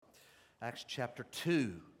Acts chapter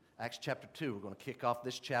 2. Acts chapter 2. We're going to kick off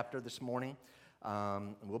this chapter this morning.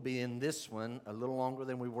 We'll be in this one a little longer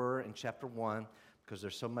than we were in chapter 1 because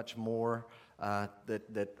there's so much more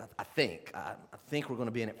that I think we're going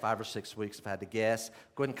to be in it 5 or 6 weeks if I had to guess.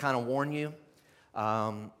 Go ahead and kind of warn you.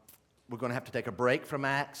 We're going to have to take a break from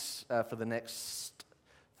Acts for the next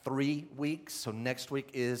 3 weeks. So next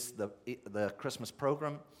week is the Christmas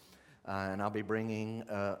program, and I'll be bringing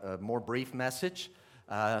a more brief message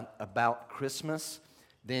about Christmas.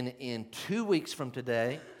 Then in 2 weeks from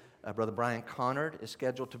today, Brother Brian Connard is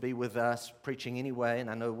scheduled to be with us preaching anyway, and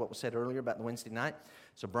I know what was said earlier about the Wednesday night.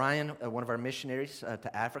 So Brian, one of our missionaries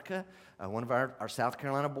to Africa, one of our South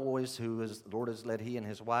Carolina boys the Lord has led he and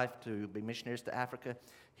his wife to be missionaries to Africa.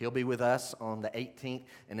 He'll be with us on the 18th,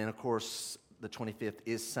 and then of course the 25th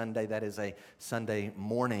is Sunday. That is a Sunday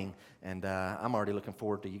morning, and I'm already looking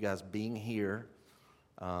forward to you guys being here.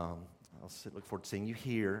 Look forward to seeing you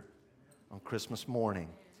here on Christmas morning.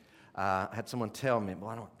 I had someone tell me,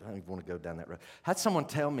 I don't even want to go down that road. Had someone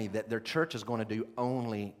tell me that their church is going to do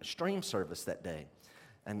only stream service that day.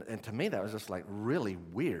 And to me, that was just like really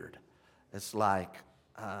weird. It's like,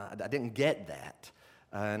 I didn't get that.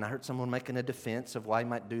 And I heard someone making a defense of why you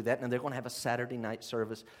might do that. And they're going to have a Saturday night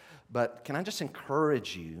service. But can I just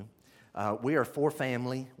encourage you, we are for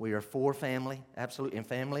family. We are for family, absolutely. And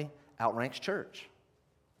family outranks church.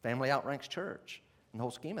 Family outranks church in the whole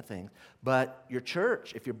scheme of things. But your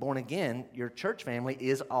church, if you're born again, your church family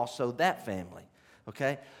is also that family,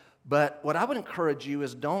 okay? But what I would encourage you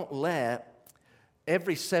is don't let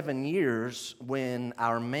every 7 years when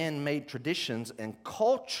our man-made traditions and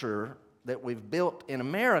culture that we've built in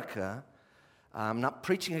America, I'm not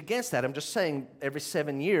preaching against that, I'm just saying every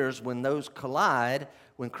 7 years when those collide,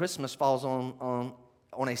 when Christmas falls on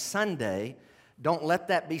a Sunday, don't let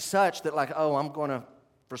that be such that like, oh, I'm going to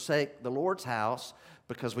forsake the Lord's house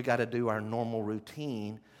because we got to do our normal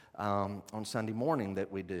routine on Sunday morning that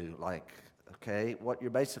we do. Like, okay, what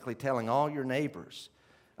you're basically telling all your neighbors.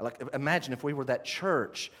 Like, imagine if we were that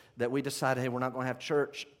church that we decided, hey, we're not going to have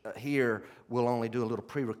church here. We'll only do a little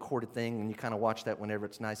pre-recorded thing, and you kind of watch that whenever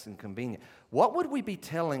it's nice and convenient. What would we be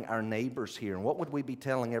telling our neighbors here, and what would we be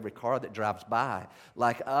telling every car that drives by?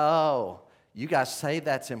 Like, oh, you guys say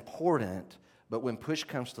that's important, but when push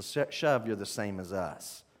comes to shove, you're the same as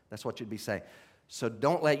us. That's what you'd be saying. So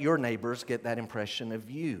don't let your neighbors get that impression of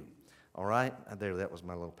you. All right? That was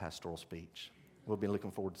my little pastoral speech. We'll be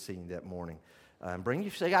looking forward to seeing you that morning. Bring you,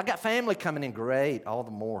 say, I got family coming in. Great. All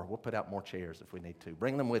the more. We'll put out more chairs if we need to.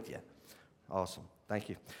 Bring them with you. Awesome. Thank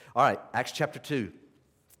you. All right, Acts chapter 2.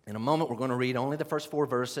 In a moment, we're going to read only the first 4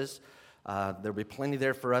 verses. There'll be plenty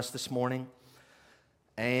there for us this morning.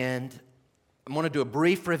 And I'm going to do a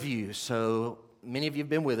brief review. So many of you have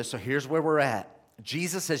been with us, so here's where we're at.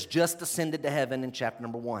 Jesus has just ascended to heaven in chapter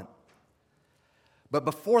number 1. But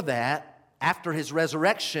before that, after his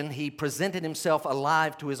resurrection, he presented himself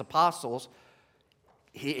alive to his apostles.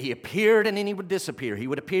 He appeared and then he would disappear. He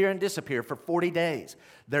would appear and disappear for 40 days.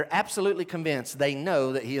 They're absolutely convinced. They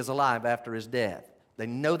know that he is alive after his death. They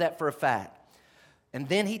know that for a fact. And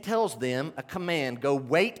then he tells them a command, go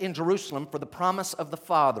wait in Jerusalem for the promise of the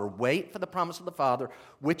Father. Wait for the promise of the Father,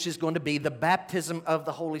 which is going to be the baptism of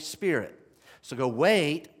the Holy Spirit. So go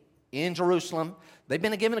wait in Jerusalem. They've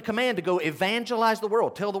been given a command to go evangelize the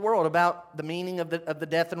world, tell the world about the meaning of the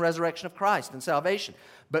death and resurrection of Christ and salvation.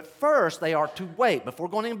 But first, they are to wait. Before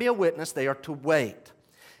going to be a witness, they are to wait.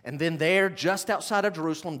 And then there, just outside of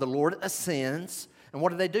Jerusalem, the Lord ascends. And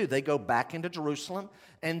what do? They go back into Jerusalem,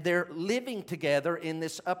 and they're living together in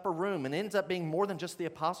this upper room. And it ends up being more than just the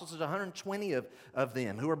apostles. There's 120 of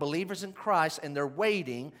them who are believers in Christ, and they're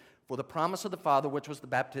waiting for the promise of the Father, which was the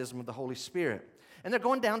baptism of the Holy Spirit. And they're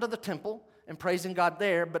going down to the temple and praising God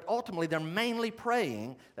there, but ultimately they're mainly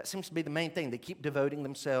praying. That seems to be the main thing. They keep devoting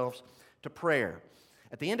themselves to prayer.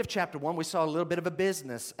 At the end of chapter 1, we saw a little bit of a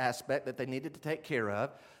business aspect that they needed to take care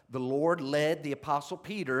of. The Lord led the Apostle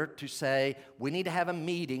Peter to say, we need to have a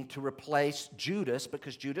meeting to replace Judas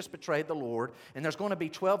because Judas betrayed the Lord. And there's going to be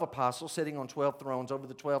 12 apostles sitting on 12 thrones over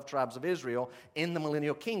the 12 tribes of Israel in the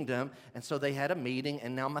millennial kingdom. And so they had a meeting,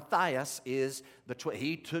 and now Matthias is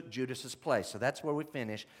he took Judas's place. So that's where we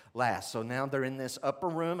finished last. So now they're in this upper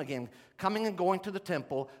room, again, coming and going to the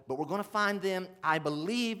temple. But we're going to find them, I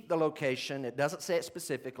believe the location, it doesn't say it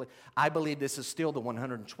specifically. I believe this is still the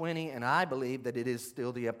 120, and I believe that it is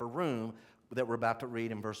still the upper room that we're about to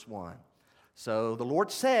read in verse 1. So the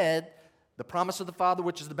Lord said, the promise of the Father,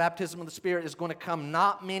 which is the baptism of the Spirit, is going to come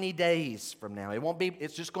not many days from now.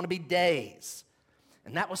 It's just going to be days.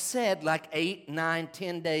 And that was said like 8, 9,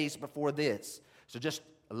 10 days before this. So just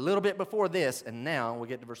a little bit before this, and now we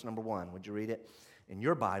get to verse number 1. Would you read it in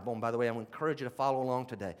your Bible. And by the way, I would encourage you to follow along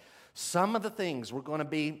today. Some of the things we're going to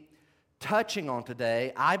be touching on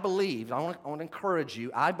today, I believe, I want to encourage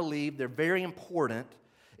you, I believe they're very important.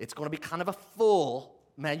 It's going to be kind of a full,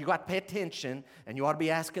 man, you got to pay attention, and you ought to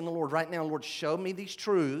be asking the Lord right now, Lord, show me these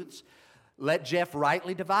truths. Let Jeff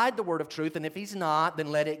rightly divide the word of truth, and if he's not,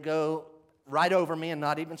 then let it go right over me and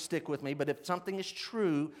not even stick with me. But if something is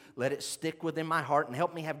true, let it stick within my heart and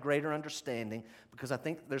help me have greater understanding, because I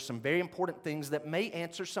think there's some very important things that may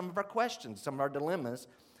answer some of our questions, some of our dilemmas,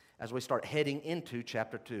 as we start heading into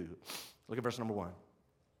chapter 2. Look at verse number 1.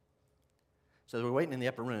 So we're waiting in the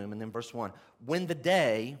upper room, and then verse 1. When the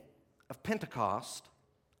day of Pentecost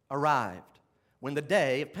arrived. When the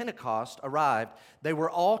day of Pentecost arrived, they were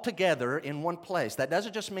all together in one place. That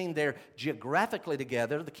doesn't just mean they're geographically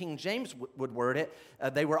together. The King James would word it.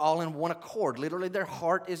 They were all in one accord. Literally, their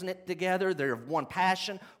heart isn't it together. They're of one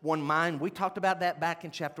passion, one mind. We talked about that back in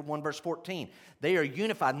chapter 1, verse 14. They are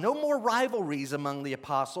unified. No more rivalries among the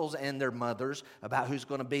apostles and their mothers about who's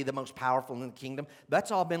going to be the most powerful in the kingdom. That's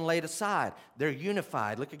all been laid aside. They're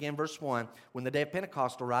unified. Look again, verse 1. When the day of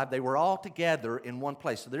Pentecost arrived, they were all together in one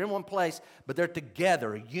place. So they're in one place, but they're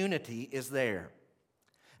together. Unity is there.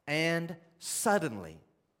 And suddenly,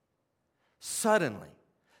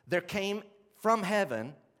 there came from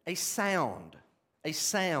heaven a sound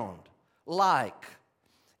like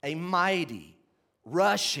a mighty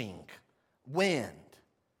rushing wind.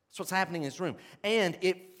 That's what's happening in this room. And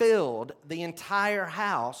it filled the entire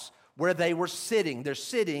house where they were sitting. They're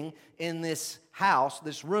sitting in this house,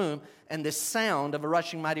 this room, and this sound of a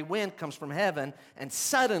rushing mighty wind comes from heaven, and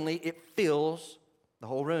suddenly it fills the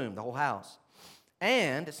whole room, the whole house.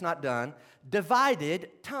 And, it's not done, divided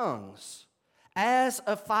tongues as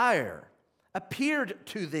of fire appeared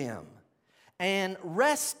to them and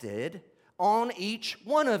rested on each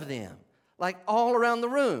one of them, like all around the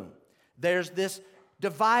room. There's this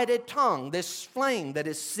divided tongue, this flame that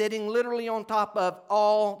is sitting literally on top of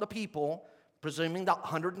all the people, presuming the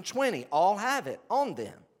 120, all have it on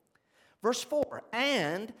them. Verse 4,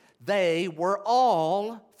 and they were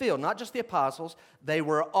all filled, not just the apostles, they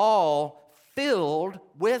were all filled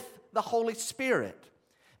with the Holy Spirit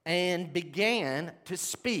and began to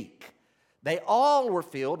speak. They all were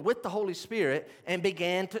filled with the Holy Spirit and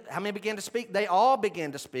began to, how many began to speak? They all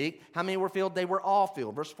began to speak. How many were filled? They were all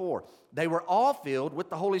filled. Verse 4, they were all filled with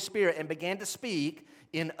the Holy Spirit and began to speak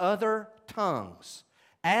in other tongues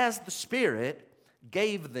as the Spirit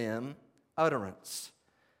gave them utterance.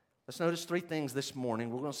 Let's notice three things this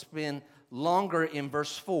morning. We're going to spend longer in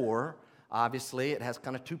verse 4. Obviously, it has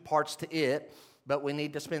kind of two parts to it, but we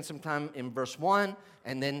need to spend some time in verse 1,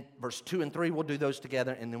 and then verse 2 and 3, we'll do those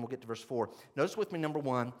together, and then we'll get to verse 4. Notice with me, number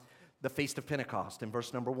 1, the Feast of Pentecost. In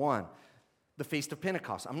verse number 1, the Feast of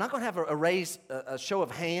Pentecost. I'm not going to have a show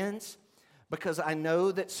of hands, because I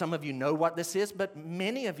know that some of you know what this is, but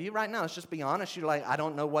many of you right now, let's just be honest, you're like, I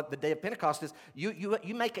don't know what the day of Pentecost is. You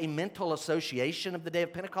make a mental association of the day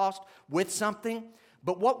of Pentecost with something,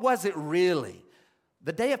 but what was it really?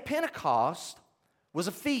 The day of Pentecost was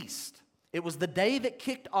a feast. It was the day that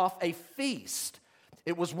kicked off a feast.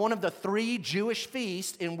 It was one of the 3 Jewish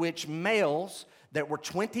feasts in which males that were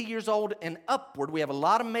 20 years old and upward, we have a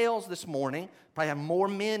lot of males this morning, probably have more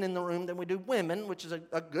men in the room than we do women, which is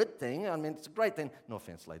a good thing. I mean, it's a great thing. No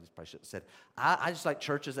offense, ladies, probably should have said. I just like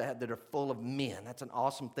churches that are full of men. That's an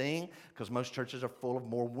awesome thing, because most churches are full of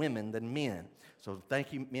more women than men. So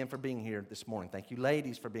thank you, men, for being here this morning. Thank you,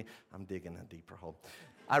 ladies, for being, I'm digging a deeper hole.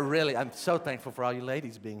 I'm so thankful for all you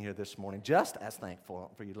ladies being here this morning. Just as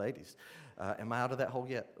thankful for you ladies. Am I out of that hole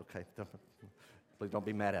yet? Okay, please don't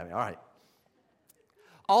be mad at me. All right.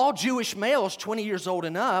 All Jewish males 20 years old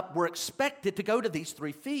and up were expected to go to these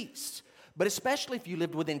 3 feasts. But especially if you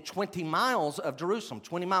lived within 20 miles of Jerusalem,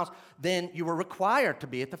 20 miles, then you were required to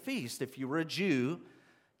be at the feast if you were a Jew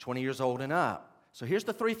 20 years old and up. So here's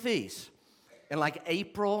the 3 feasts. In like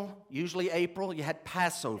April, usually April, you had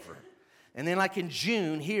Passover. And then like in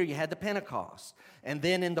June, here you had the Pentecost. And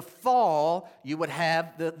then in the fall, you would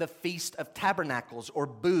have the Feast of Tabernacles or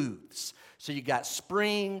booths. So you got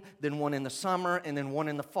spring, then one in the summer, and then one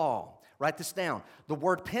in the fall. Write this down. The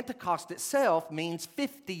word Pentecost itself means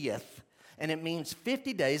 50th. And it means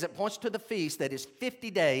 50 days. It points to the feast that is 50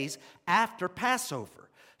 days after Passover.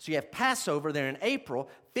 So you have Passover there in April.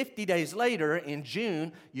 50 days later in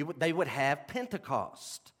June, they would have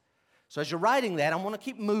Pentecost. So as you're writing that, I want to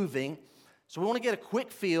keep moving. So we want to get a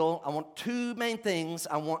quick feel. I want 2 main things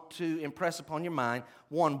I want to impress upon your mind.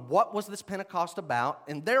 One, what was this Pentecost about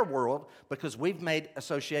in their world? Because we've made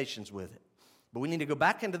associations with it. But we need to go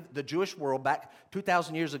back into the Jewish world, back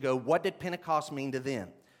 2,000 years ago. What did Pentecost mean to them?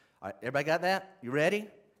 All right, everybody got that? You ready?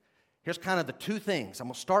 Here's kind of the two things. I'm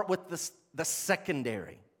going to start with the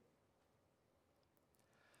secondary.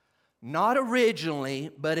 Not originally,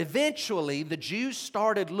 but eventually, the Jews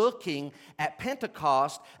started looking at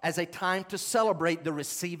Pentecost as a time to celebrate the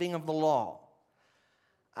receiving of the law.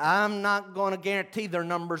 I'm not going to guarantee their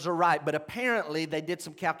numbers are right, but apparently they did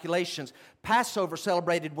some calculations. Passover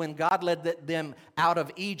celebrated when God led them out of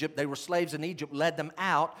Egypt. They were slaves in Egypt, led them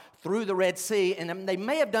out through the Red Sea, and they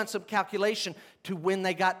may have done some calculation to when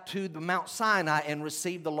they got to the Mount Sinai and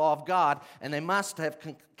received the law of God, and they must have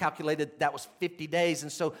calculated that was 50 days.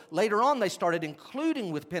 And so later on they started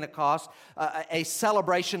including with Pentecost a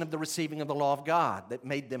celebration of the receiving of the law of God that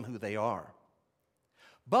made them who they are.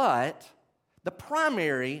 But the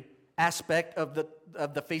primary aspect of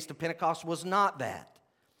the Feast of Pentecost was not that.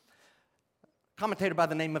 A commentator by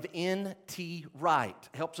the name of N.T. Wright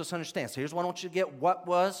helps us understand. So here's what I want you to get. What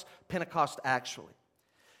was Pentecost actually?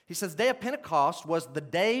 He says, Day of Pentecost was the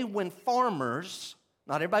day when farmers,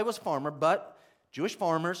 not everybody was farmer, but Jewish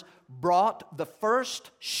farmers, brought the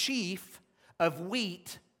first sheaf of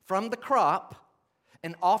wheat from the crop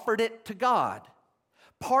and offered it to God,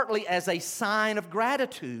 partly as a sign of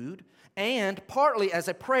gratitude and partly as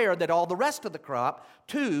a prayer that all the rest of the crop,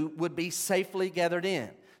 too, would be safely gathered in.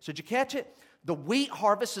 So did you catch it? The wheat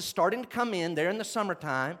harvest is starting to come in there in the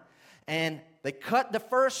summertime, and they cut the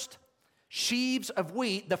first sheaves of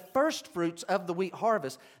wheat, the first fruits of the wheat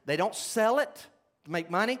harvest. They don't sell it to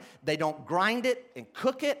make money. They don't grind it and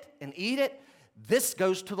cook it and eat it. This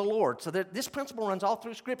goes to the Lord. So this principle runs all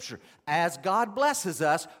through Scripture. As God blesses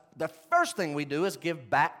us, the first thing we do is give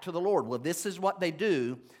back to the Lord. Well, this is what they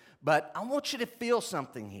do. But I want you to feel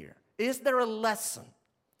something here. Is there a lesson?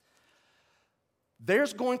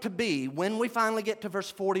 There's going to be, when we finally get to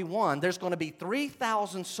verse 41, there's going to be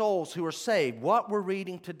 3,000 souls who are saved. What we're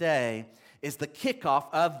reading today is the kickoff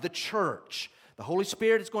of the church. The Holy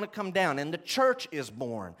Spirit is going to come down, and the church is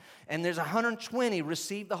born. And there's 120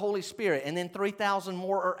 receive the Holy Spirit, and then 3,000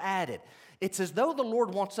 more are added. It's as though the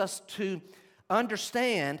Lord wants us to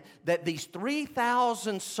understand that these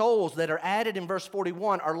 3,000 souls that are added in verse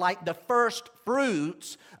 41 are like the first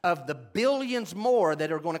fruits of the billions more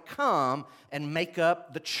that are going to come and make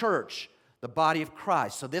up the church, the body of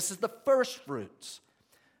Christ. So this is the first fruits.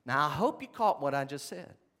 Now, I hope you caught what I just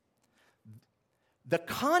said. The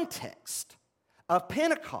context of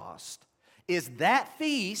Pentecost is that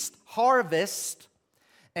feast, harvest,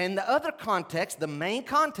 and the other context, the main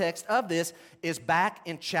context of this is back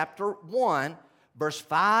in chapter 1, verse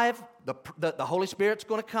 5, the Holy Spirit's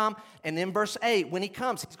going to come, and then verse 8, when He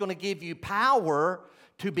comes, He's going to give you power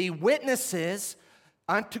to be witnesses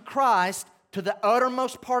unto Christ to the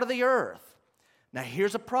uttermost part of the earth. Now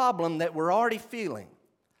here's a problem that we're already feeling.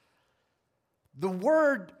 The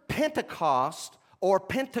word Pentecost or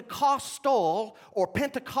Pentecostal or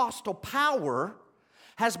Pentecostal power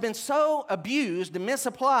has been so abused and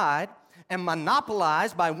misapplied and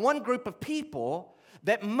monopolized by one group of people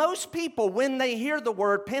that most people, when they hear the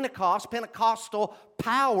word Pentecost, Pentecostal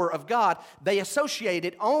power of God, they associate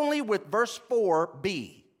it only with verse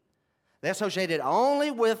 4b. They associate it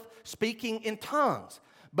only with speaking in tongues.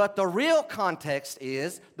 But the real context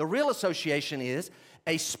is, the real association is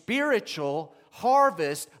a spiritual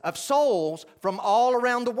harvest of souls from all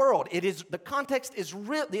around the world. It is, the context is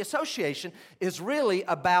real, the association is really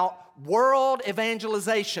about world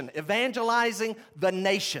evangelization, evangelizing the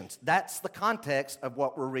nations. That's the context of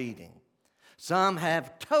what we're reading. Some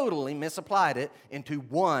have totally misapplied it into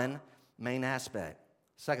one main aspect.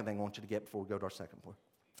 Second thing I want you to get before we go to our second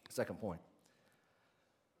point.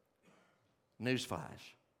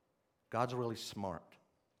 Newsflash. God's really smart.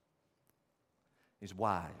 He's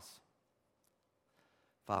wise.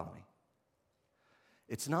 Follow me.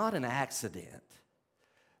 It's not an accident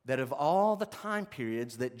that of all the time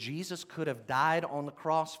periods that Jesus could have died on the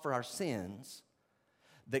cross for our sins,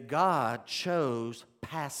 that God chose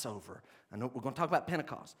Passover. I know we're going to talk about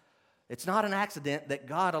Pentecost. It's not an accident that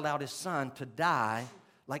God allowed His Son to die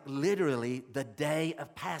like literally the day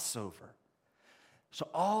of Passover. So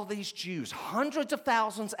all these Jews, hundreds of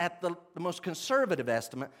thousands at the most conservative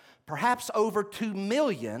estimate, perhaps over 2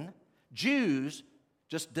 million Jews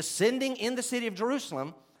just descending in the city of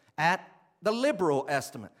Jerusalem at the liberal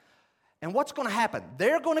estimate. And what's going to happen?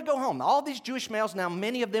 They're going to go home. All these Jewish males, now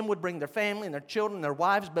many of them would bring their family and their children and their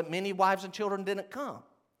wives, but many wives and children didn't come.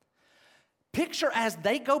 Picture as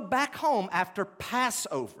they go back home after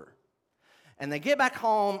Passover. And they get back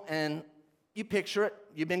home and you picture it.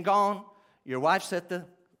 You've been gone. Your wife's at the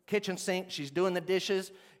kitchen sink. She's doing the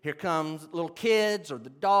dishes. Here comes little kids or the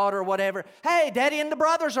daughter or whatever. Hey, Daddy and the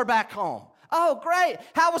brothers are back home. Oh, great.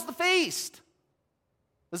 How was the feast?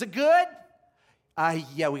 Was it good?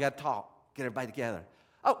 Yeah, we got to talk. Get everybody together.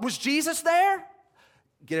 Oh, was Jesus there?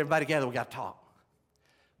 Get everybody together. We got to talk.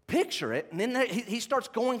 Picture it. And then he starts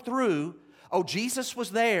going through. Oh, Jesus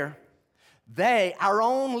was there. They, our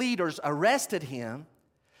own leaders, arrested him.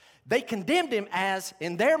 They condemned him as,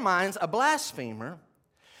 in their minds, a blasphemer.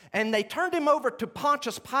 And they turned him over to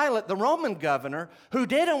Pontius Pilate, the Roman governor, who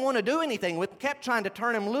didn't want to do anything with him, kept trying to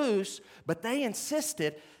turn him loose, but they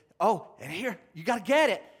insisted, oh, and here, you got to get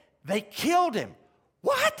it. They killed him.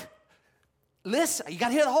 What? Listen, you got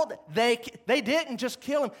to hear the whole thing. They didn't just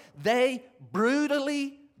kill him. They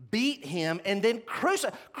brutally beat him and then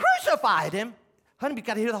crucified him. Honey, you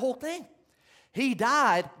got to hear the whole thing. He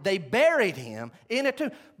died. They buried him in a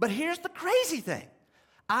tomb. But here's the crazy thing.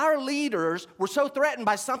 Our leaders were so threatened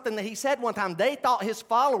by something that he said one time, they thought his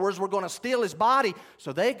followers were going to steal his body.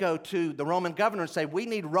 So they go to the Roman governor and say, we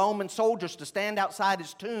need Roman soldiers to stand outside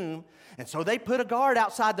his tomb. And so they put a guard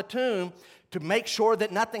outside the tomb to make sure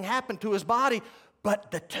that nothing happened to his body.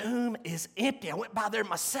 But the tomb is empty. I went by there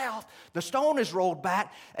myself. The stone is rolled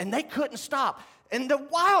back, and they couldn't stop. And the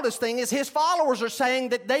wildest thing is his followers are saying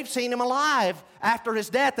that they've seen him alive after his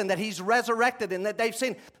death and that he's resurrected and that they've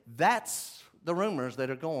seen. That's the rumors that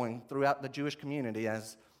are going throughout the Jewish community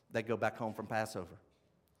as they go back home from Passover.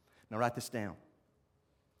 Now write this down.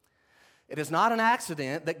 It is not an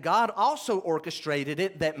accident that God also orchestrated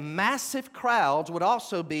it that massive crowds would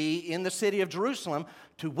also be in the city of Jerusalem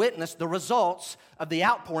to witness the results of the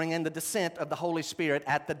outpouring and the descent of the Holy Spirit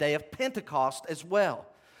at the day of Pentecost as well.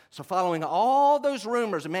 So following all those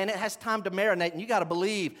rumors, man, it has time to marinate, and you got to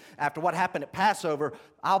believe after what happened at Passover,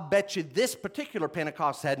 I'll bet you this particular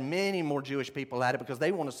Pentecost had many more Jewish people at it because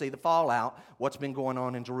they want to see the fallout, what's been going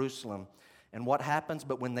on in Jerusalem. And what happens?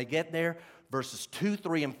 But when they get there, verses 2,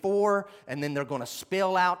 3, and 4, and then they're going to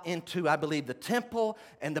spill out into, I believe, the temple,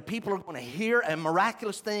 and the people are going to hear a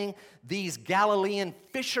miraculous thing. These Galilean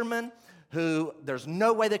fishermen, who there's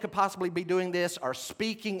no way they could possibly be doing this, are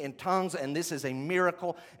speaking in tongues, and this is a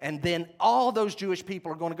miracle. And then all those Jewish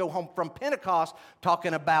people are going to go home from Pentecost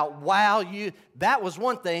talking about, wow, that was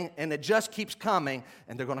one thing, and it just keeps coming.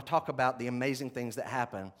 And they're going to talk about the amazing things that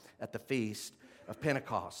happen at the Feast of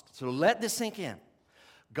Pentecost. So let this sink in.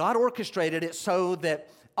 God orchestrated it so that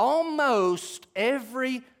almost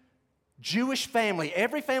every Jewish family,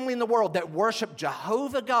 every family in the world that worshiped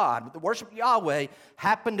Jehovah God, that worshiped Yahweh,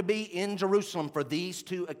 happened to be in Jerusalem for these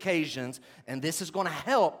two occasions, and this is going to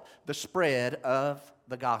help the spread of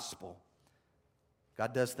the gospel.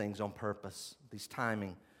 God does things on purpose. This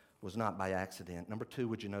timing was not by accident. Number 2,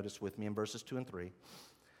 would you notice with me in verses 2 and 3?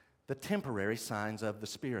 The temporary signs of the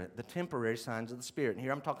Spirit. The temporary signs of the Spirit. And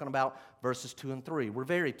here I'm talking about verses 2 and 3. We're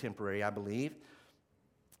very temporary, I believe.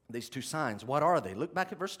 These two signs, what are they? Look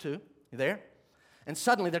back at verse 2. You there? And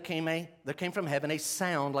suddenly there came from heaven a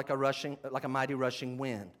sound like a mighty rushing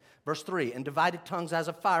wind. Verse 3, and divided tongues as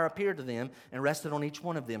of fire appeared to them and rested on each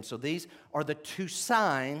one of them. So these are the two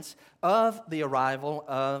signs of the arrival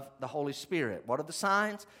of the Holy Spirit. What are the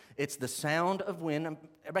signs? It's the sound of wind.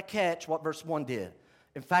 Everybody catch what verse 1 did.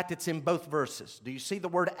 In fact, it's in both verses. Do you see the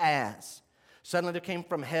word as? Suddenly there came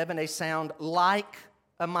from heaven a sound like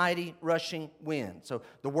a mighty rushing wind. So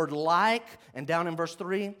the word like, and down in verse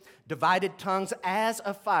 3, divided tongues as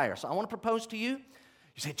of fire. So I want to propose to you.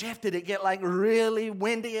 You say, Jeff, did it get like really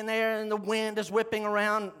windy in there and the wind is whipping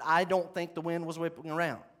around? I don't think the wind was whipping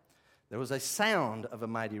around. There was a sound of a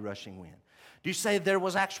mighty rushing wind. Do you say there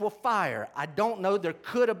was actual fire? I don't know. There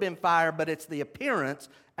could have been fire, but it's the appearance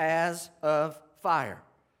as of fire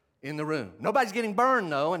in the room. Nobody's getting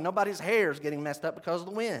burned, though, and nobody's hair is getting messed up because of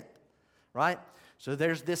the wind, right? So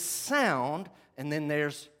there's this sound, and then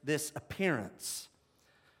there's this appearance.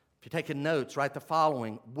 If you're taking notes, write the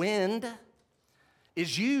following. Wind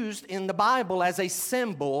is used in the Bible as a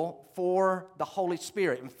symbol for the Holy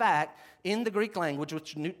Spirit. In fact, in the Greek language,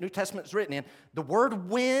 which New Testament is written in, the word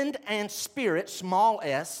wind and spirit, small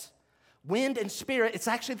s, wind and spirit, it's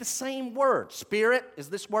actually the same word. Spirit is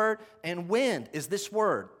this word, and wind is this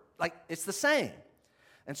word. Like, it's the same.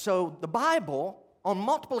 And so the Bible, on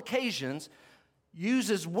multiple occasions,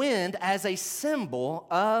 uses wind as a symbol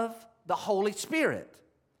of the Holy Spirit.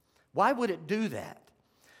 Why would it do that?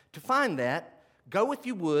 To find that, go, if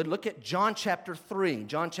you would, look at John chapter 3.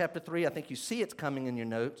 John chapter 3, I think you see it's coming in your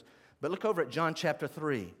notes, but look over at John chapter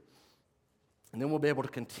 3. And then we'll be able to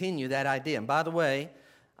continue that idea. And by the way,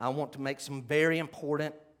 I want to make some very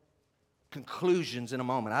important conclusions in a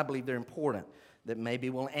moment. I believe they're important, that maybe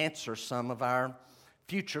will answer some of our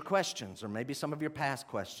future questions or maybe some of your past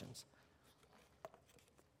questions.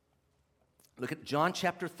 Look at John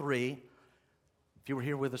chapter 3. If you were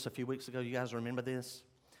here with us a few weeks ago, you guys remember this?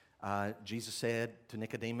 Jesus said to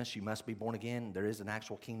Nicodemus, you must be born again. There is an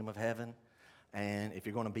actual kingdom of heaven. And if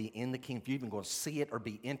you're going to be in the kingdom, if you're even going to see it or if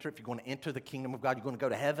you're going to enter the kingdom of God, you're going to go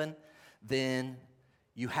to heaven, then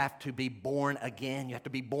you have to be born again. You have to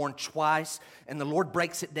be born twice. And the Lord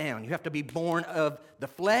breaks it down. You have to be born of the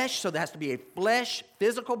flesh, so there has to be a flesh,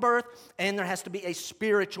 physical birth, and there has to be a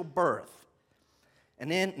spiritual birth.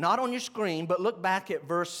 And then, not on your screen, but look back at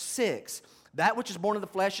verse 6. That which is born of the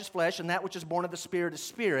flesh is flesh, and that which is born of the Spirit is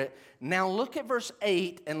spirit. Now look at verse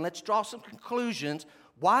 8, and let's draw some conclusions.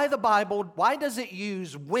 Why does it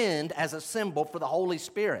use wind as a symbol for the Holy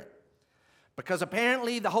Spirit? Because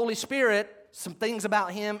apparently the Holy Spirit, some things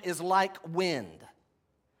about him is like wind.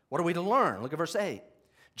 What are we to learn? Look at verse 8.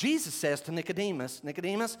 Jesus says to Nicodemus,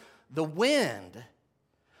 Nicodemus, the wind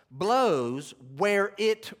blows where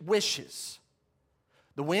it wishes.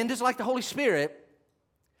 The wind is like the Holy Spirit.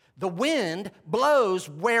 The wind blows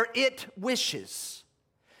where it wishes,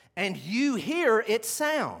 and you hear its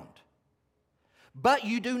sound, but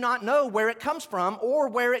you do not know where it comes from or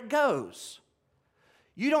where it goes.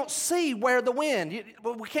 You don't see where the wind,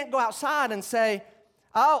 we can't go outside and say,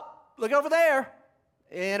 oh, look over there.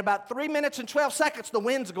 In about 3 minutes and 12 seconds, the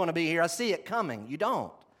wind's going to be here. I see it coming. You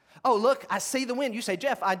don't. Oh, look, I see the wind. You say,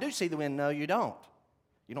 Jeff, I do see the wind. No, you don't.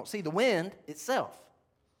 You don't see the wind itself.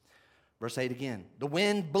 Verse 8 again. The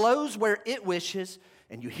wind blows where it wishes,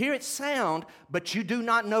 and you hear its sound, but you do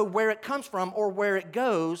not know where it comes from or where it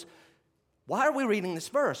goes. Why are we reading this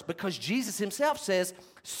verse? Because Jesus himself says,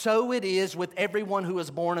 so it is with everyone who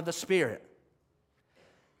is born of the Spirit.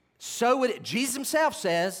 Jesus himself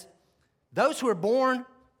says, those who are born,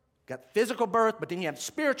 got physical birth, but then you have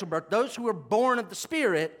spiritual birth. Those who are born of the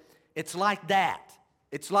Spirit, it's like that.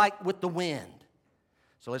 It's like with the wind.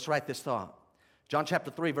 So let's write this thought. John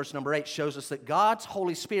chapter 3, verse number 8 shows us that God's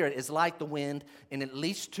Holy Spirit is like the wind in at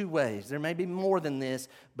least two ways. There may be more than this,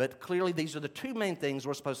 but clearly these are the two main things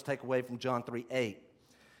we're supposed to take away from John 3:8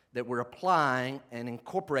 that we're applying and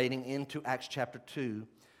incorporating into Acts chapter 2,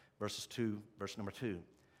 verse number 2.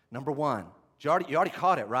 Number one, you already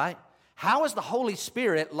caught it, right? How is the Holy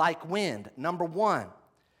Spirit like wind? Number one,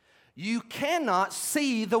 you cannot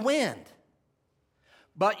see the wind.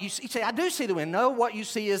 But you say, I do see the wind. No, what you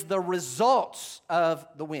see is the results of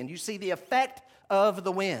the wind. You see the effect of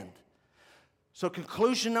the wind. So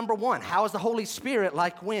conclusion number one, how is the Holy Spirit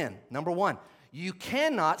like wind? Number one, you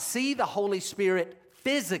cannot see the Holy Spirit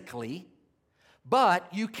physically, but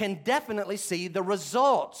you can definitely see the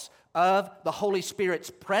results of the Holy Spirit's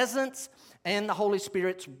presence and the Holy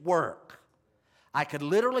Spirit's work. I could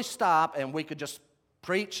literally stop and we could just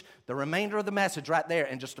preach the remainder of the message right there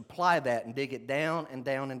and just apply that and dig it down and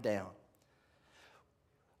down and down.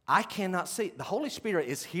 I cannot see. The Holy Spirit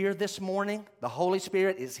is here this morning. The Holy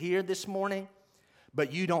Spirit is here this morning,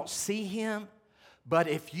 but you don't see him. But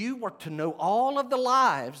if you were to know all of the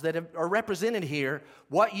lives that are represented here,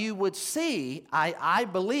 what you would see, I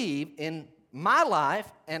believe, in my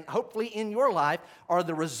life and hopefully in your life are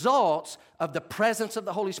the results of the presence of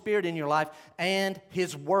the Holy Spirit in your life and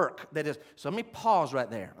his work. That is. So let me pause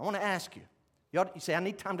right there. I want to ask you. You say, I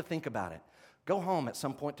need time to think about it. Go home at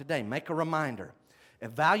some point today. Make a reminder.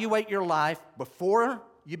 Evaluate your life before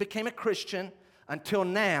you became a Christian until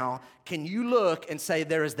now. Can you look and say,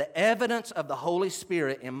 there is the evidence of the Holy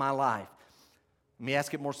Spirit in my life? Let me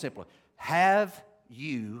ask it more simply. Have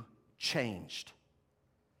you changed?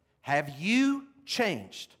 Have you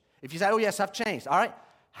changed? If you say, oh, yes, I've changed. All right.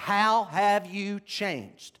 How have you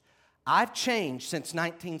changed? I've changed since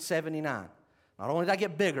 1979. Not only did I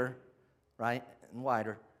get bigger, right, and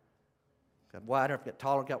wider, got wider, got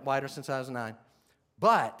taller, got wider since I was 9,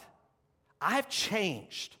 but I've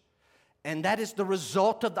changed, and that is the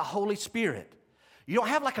result of the Holy Spirit. You don't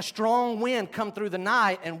have like a strong wind come through the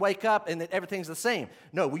night and wake up and everything's the same.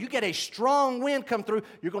 No, when you get a strong wind come through,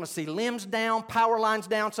 you're going to see limbs down, power lines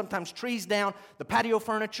down, sometimes trees down, the patio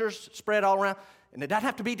furniture spread all around. And it doesn't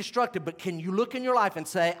have to be destructive, but can you look in your life and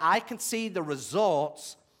say, I can see the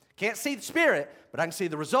results, can't see the Spirit, but I can see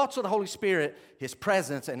the results of the Holy Spirit, his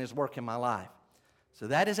presence, and his work in my life. So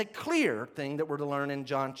that is a clear thing that we're to learn in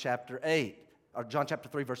John chapter 8, or John chapter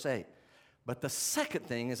 3, verse 8. But the second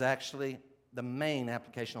thing is actually the main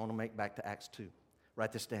application I want to make back to Acts 2.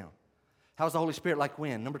 Write this down. How is the Holy Spirit like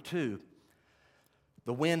wind? Number two,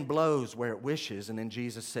 the wind blows where it wishes, and then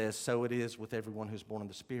Jesus says, so it is with everyone who's born of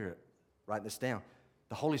the Spirit. Write this down.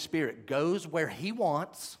 The Holy Spirit goes where he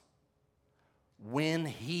wants, when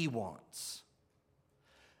he wants.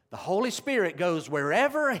 The Holy Spirit goes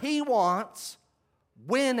wherever he wants,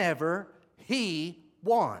 whenever he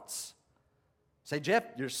wants. Say, Jeff,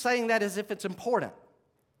 you're saying that as if it's important.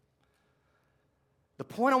 The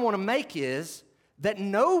point I want to make is that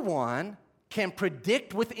no one can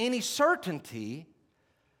predict with any certainty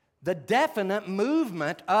the definite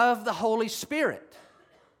movement of the Holy Spirit.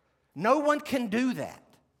 No one can do that.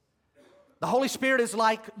 The Holy Spirit is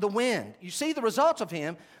like the wind. You see the results of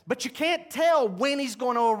Him, but you can't tell when He's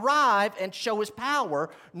going to arrive and show His power,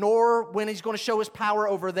 nor when He's going to show His power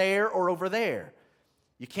over there or over there.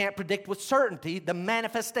 You can't predict with certainty the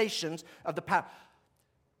manifestations of the power.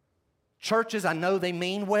 Churches, I know they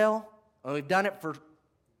mean well. We've done it for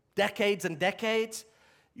decades and decades.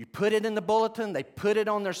 You put it in the bulletin, they put it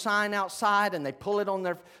on their sign outside, and they put it on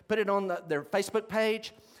their Facebook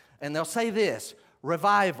page, and they'll say this,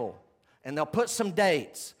 revival. And they'll put some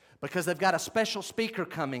dates because they've got a special speaker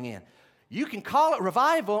coming in. You can call it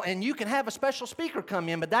revival and you can have a special speaker come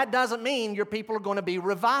in, but that doesn't mean your people are going to be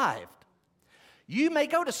revived. You may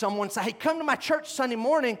go to someone and say, hey, come to my church Sunday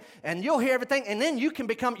morning and you'll hear everything, and then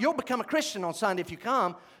you'll become a Christian on Sunday if you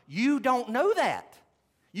come. You don't know that.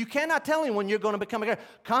 You cannot tell anyone you're going to become a Christian.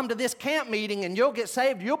 Come to this camp meeting and you'll get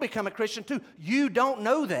saved, you'll become a Christian too. You don't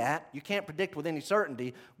know that. You can't predict with any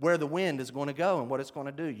certainty where the wind is going to go and what it's going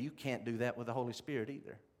to do. You can't do that with the Holy Spirit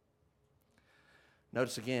either.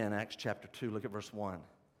 Notice again, Acts chapter 2, look at verse 1.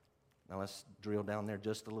 Now let's drill down there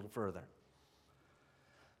just a little further.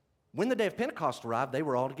 When the day of Pentecost arrived, they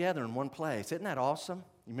were all together in one place. Isn't that awesome?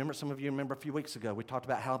 Some of you remember a few weeks ago, we talked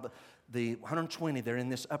about how the 120, they're in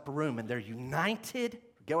this upper room and they're united.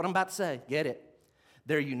 Get what I'm about to say? Get it?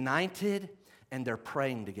 They're united and they're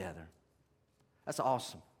praying together. That's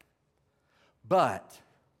awesome. But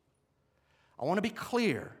I want to be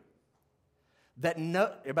clear that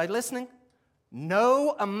everybody listening?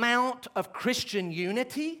 No amount of Christian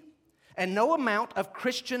unity and no amount of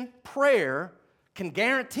Christian prayer can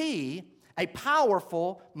guarantee a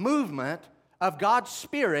powerful movement of God's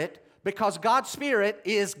Spirit, because God's Spirit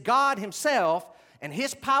is God Himself, and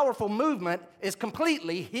His powerful movement is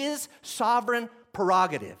completely His sovereign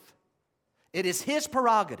prerogative. It is His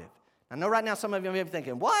prerogative. I know right now some of you may be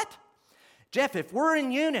thinking, what? Jeff, if we're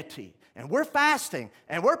in unity and we're fasting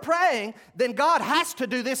and we're praying, then God has to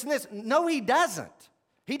do this and this. No, He doesn't.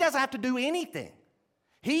 He doesn't have to do anything.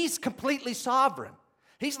 He's completely sovereign.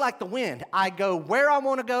 He's like the wind. I go where I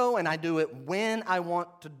want to go and I do it when I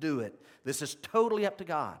want to do it. This is totally up to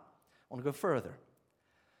God. I want to go further.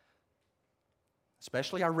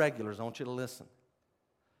 Especially our regulars, I want you to listen.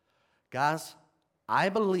 Guys, I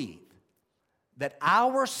believe that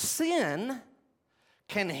our sin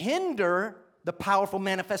can hinder the powerful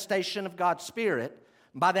manifestation of God's Spirit.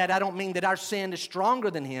 By that, I don't mean that our sin is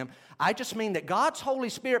stronger than Him. I just mean that God's Holy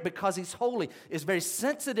Spirit, because He's holy, is very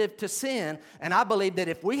sensitive to sin. And I believe that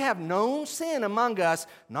if we have known sin among us,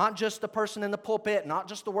 not just the person in the pulpit, not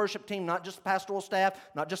just the worship team, not just the pastoral staff,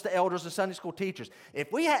 not just the elders and Sunday school teachers,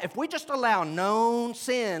 if we just allow known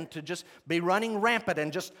sin to just be running rampant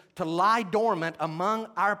and just to lie dormant among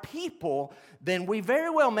our people, then we very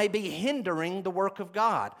well may be hindering the work of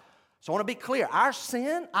God. So I want to be clear. Our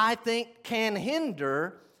sin, I think, can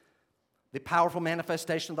hinder the powerful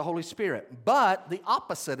manifestation of the Holy Spirit. But the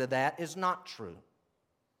opposite of that is not true.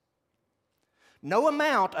 No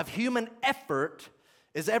amount of human effort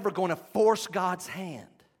is ever going to force God's hand.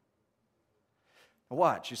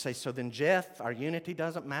 Watch. You say, so then, Jeff, our unity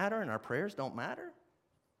doesn't matter and our prayers don't matter?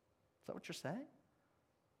 Is that what you're saying?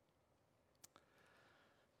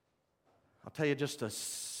 I'll tell you just a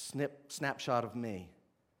snapshot of me.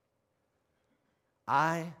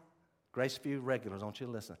 Graceview regulars, I want you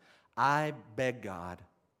to listen. I beg God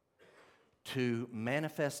to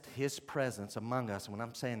manifest His presence among us. When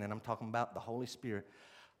I'm saying that, I'm talking about the Holy Spirit.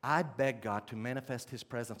 I beg God to manifest His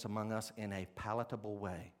presence among us in a palatable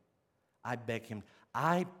way. I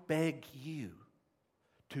beg you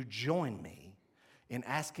to join me in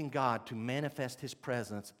asking God to manifest His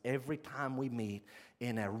presence every time we meet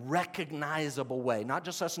in a recognizable way. Not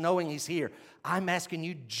just us knowing He's here. I'm asking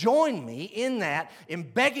you, join me in that, in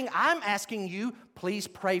begging. I'm asking you, please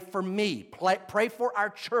pray for me. Pray for our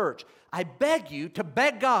church. I beg you to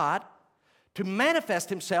beg God to manifest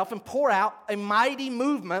Himself and pour out a mighty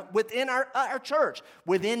movement within our church,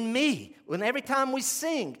 within me, when every time we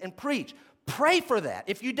sing and preach. Pray for that.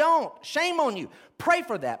 If you don't, shame on you. Pray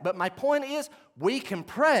for that. But my point is, we can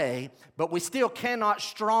pray, but we still cannot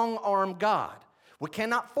strong-arm God. We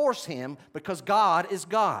cannot force Him because God is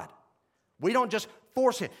God. We don't just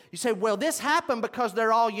force Him. You say, well, this happened because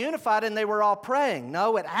they're all unified and they were all praying.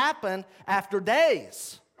 No, it happened after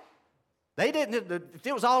days. They didn't. If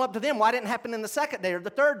it was all up to them, why didn't it happen in the second day or the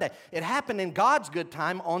third day? It happened in God's good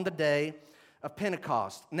time on the day of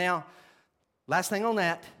Pentecost. Now, last thing on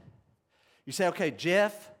that, you say, okay,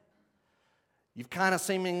 Jeff, you've kind of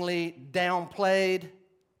seemingly downplayed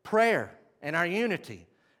prayer. and our unity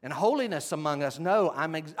and holiness among us. No,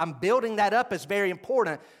 I'm building that up as very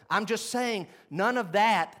important. I'm just saying none of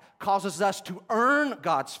that causes us to earn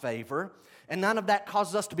God's favor, and none of that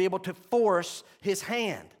causes us to be able to force His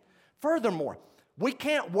hand. Furthermore, we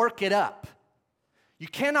can't work it up. You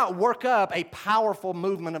cannot work up a powerful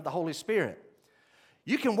movement of the Holy Spirit.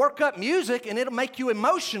 You can work up music and it'll make you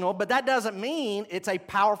emotional, but that doesn't mean it's a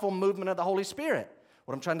powerful movement of the Holy Spirit.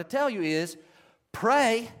 What I'm trying to tell you is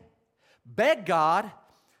pray, beg God,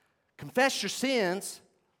 confess your sins,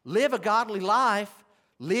 live a godly life,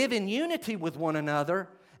 live in unity with one another,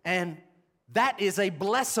 and that is a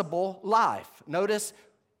blessable life. Notice,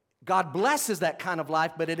 God blesses that kind of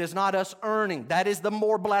life, but it is not us earning. That is the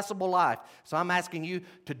more blessable life. So I'm asking you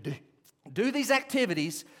to do these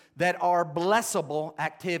activities that are blessable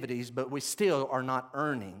activities, but we still are not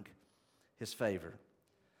earning His favor.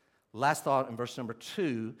 Last thought in verse number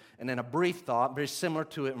 2, and then a brief thought, very similar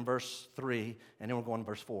to it in verse 3, and then we're going to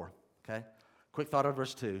verse 4, okay? Quick thought of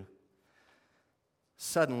verse 2.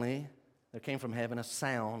 Suddenly, there came from heaven a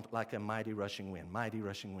sound like a mighty rushing wind. Mighty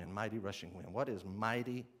rushing wind, mighty rushing wind. What is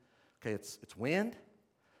mighty? Okay, it's wind.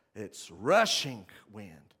 It's rushing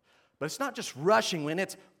wind. But it's not just rushing wind,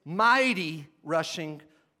 it's mighty rushing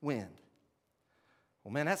wind.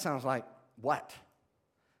 Well, man, that sounds like what?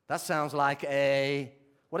 That sounds like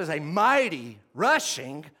what is a mighty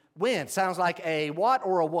rushing wind? Sounds like a what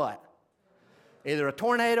or a what? Either a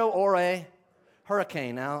tornado or a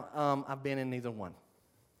hurricane. Now, I've been in neither one.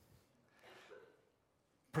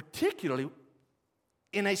 Particularly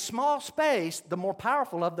in a small space, the more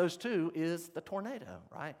powerful of those two is the tornado,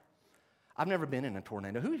 right? I've never been in a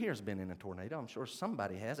tornado. Who here has been in a tornado? I'm sure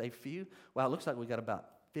somebody has. A few. Well, it looks like we got about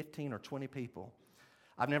 15 or 20 people.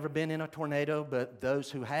 I've never been in a tornado, but those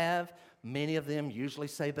who have, many of them usually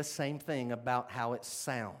say the same thing about how it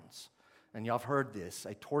sounds. And y'all have heard this.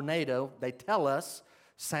 A tornado, they tell us,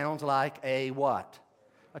 sounds like a what?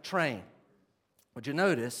 A train. Would you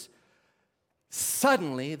notice?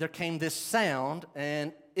 Suddenly, there came this sound,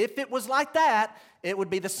 and if it was like that, it would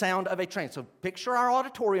be the sound of a train. So picture our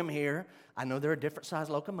auditorium here. I know there are different size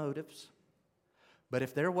locomotives, but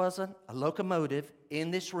if there wasn't a locomotive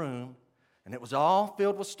in this room, and it was all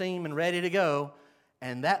filled with steam and ready to go,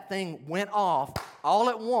 and that thing went off all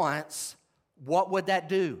at once, what would that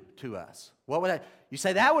do to us? What would that? You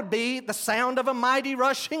say that would be the sound of a mighty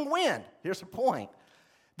rushing wind. Here's the point.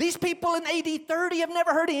 These people in AD 30 have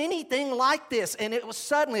never heard anything like this, and it was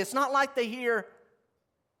suddenly, it's not like they hear,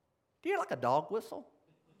 do you hear like a dog whistle?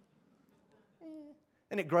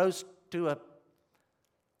 And it grows to a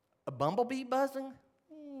bumblebee buzzing,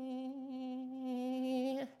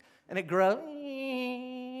 and it grows,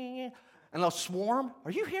 and they'll swarm.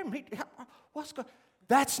 Are you hearing me? What's going?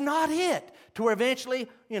 That's not it. To where eventually,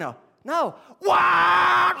 no.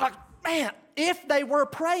 Wow! Like, man, if they were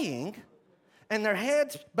praying and their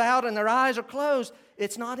heads bowed and their eyes are closed,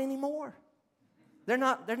 it's not anymore. Their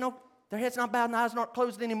head's not bowed and their eyes not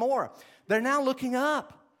closed anymore. They're now looking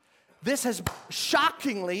up. This has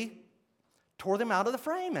shockingly tore them out of the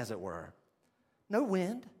frame, as it were. No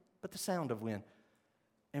wind, but the sound of wind.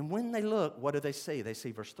 And when they look, what do they see? They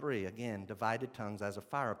see verse 3, again, divided tongues as a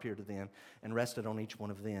fire appeared to them and rested on each one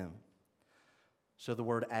of them. So the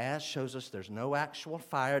word as shows us there's no actual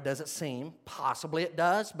fire, does it seem? Possibly it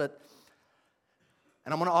does,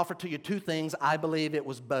 and I'm going to offer to you two things. I believe it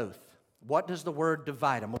was both. What does the word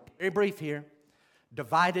divide? I'm very brief here.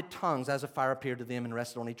 Divided tongues as a fire appeared to them and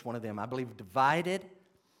rested on each one of them. I believe divided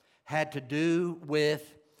had to do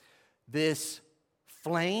with this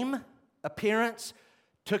flame appearance,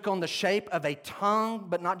 took on the shape of a tongue,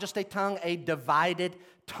 but not just a tongue, a divided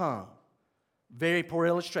tongue. Very poor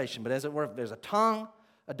illustration, but as it were, there's a tongue,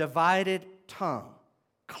 a divided tongue,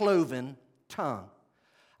 cloven tongue.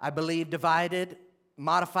 I believe divided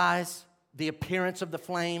modifies the appearance of the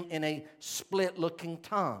flame in a split-looking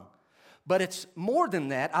tongue. But it's more than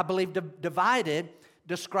that. I believe divided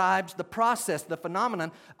describes the process, the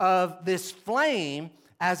phenomenon of this flame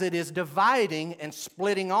as it is dividing and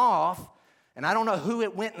splitting off. And I don't know who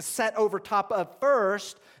it went and set over top of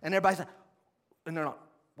first, and everybody's like, and they're like,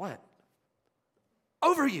 what?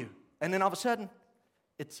 Over you. And then all of a sudden,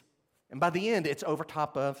 and by the end, it's over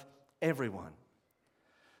top of everyone.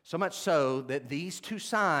 So much so that these two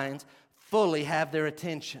signs fully have their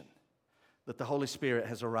attention, that the Holy Spirit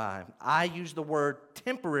has arrived. I use the word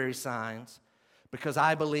temporary signs because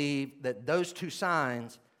I believe that those two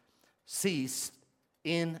signs ceased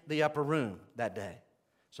in the upper room that day.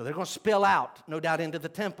 So they're going to spill out, no doubt, into the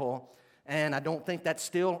temple, and I don't think that's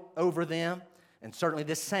still over them, and certainly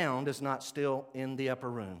this sound is not still in the upper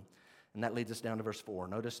room. And that leads us down to verse 4.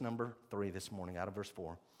 Notice number 3 this morning out of verse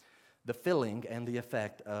 4. The filling and the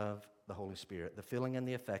effect of the Holy Spirit. The filling and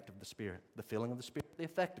the effect of the Spirit. The filling of the Spirit, the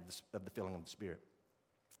effect of the filling of the Spirit.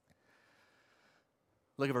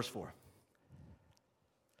 Look at verse 4.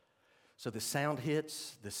 So the sound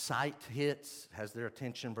hits, the sight hits, has their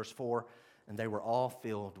attention, verse 4, and they were all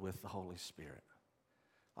filled with the Holy Spirit.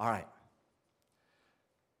 All right.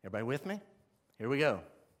 Everybody with me? Here we go.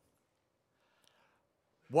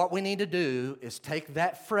 What we need to do is take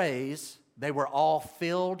that phrase, they were all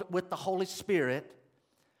filled with the Holy Spirit.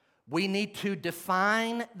 We need to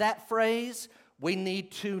define that phrase. We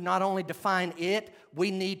need to not only define it,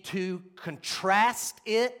 we need to contrast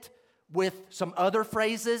it with some other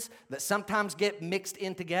phrases that sometimes get mixed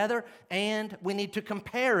in together, and we need to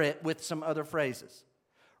compare it with some other phrases.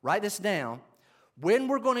 Write this down. When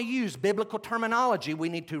we're going to use biblical terminology, we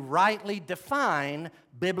need to rightly define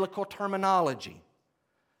biblical terminology.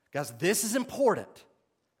 Guys, this is important.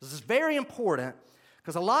 This is very important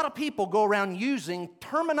because a lot of people go around using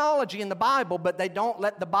terminology in the Bible, but they don't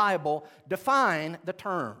let the Bible define the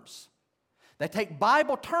terms. They take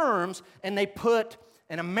Bible terms and they put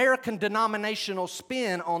an American denominational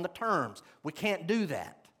spin on the terms. We can't do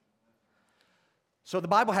that. So the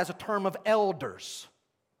Bible has a term of elders,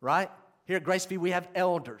 right? Here at Graceview, we have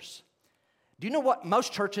elders. Do you know what?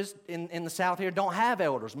 Most churches in the South here don't have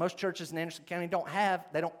elders. Most churches in Anderson County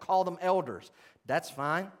they don't call them elders. That's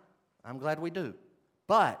fine. I'm glad we do.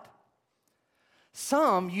 But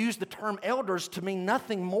some use the term elders to mean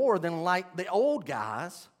nothing more than like the old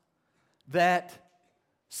guys that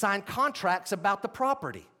sign contracts about the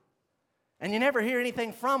property. And you never hear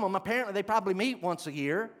anything from them. Apparently, they probably meet once a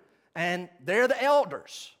year, and they're the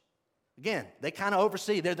elders. Again, they kind of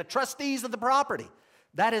oversee. They're the trustees of the property.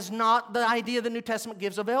 That is not the idea the New Testament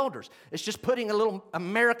gives of elders. It's just putting a little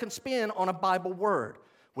American spin on a Bible word.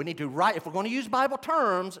 We need to if we're going to use Bible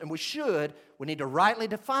terms, and we should, we need to rightly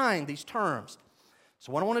define these terms.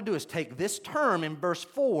 So what I want to do is take this term in verse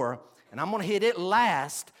 4, and I'm going to hit it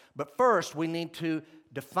last, but first we need to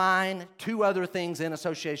define two other things in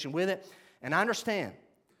association with it. And I understand.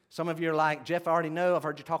 Some of you are like, Jeff, I already know. I've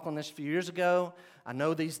heard you talk on this a few years ago. I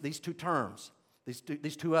know these two terms,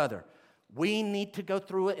 these two other. We need to go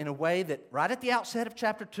through it in a way that right at the outset of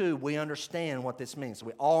chapter 2, we understand what this means. So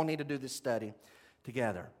we all need to do this study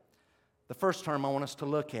together. The first term I want us to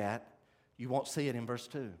look at, you won't see it in verse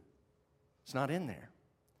 2. It's not in there.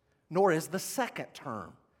 Nor is the second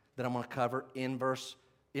term that I'm going to cover in verse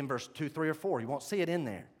 2, 3, or 4. You won't see it in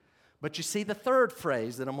there. But you see the third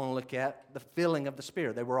phrase that I'm going to look at, the filling of the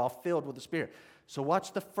Spirit. They were all filled with the Spirit. So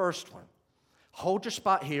watch the first one. Hold your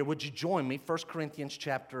spot here. Would you join me? 1 Corinthians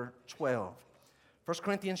chapter 12. 1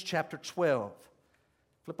 Corinthians chapter 12.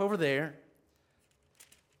 Flip over there.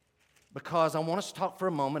 Because I want us to talk for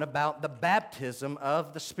a moment about the baptism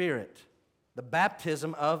of the Spirit. The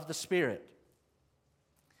baptism of the Spirit.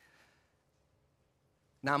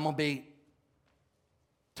 Now I'm going to be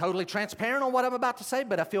totally transparent on what I'm about to say,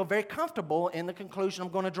 but I feel very comfortable in the conclusion I'm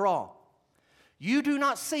going to draw. You do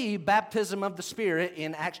not see baptism of the Spirit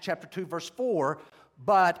in Acts chapter 2, verse 4,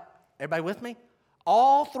 but, everybody with me?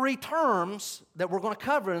 All three terms that we're going to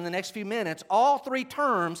cover in the next few minutes, all three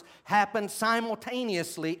terms happen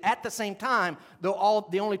simultaneously at the same time, though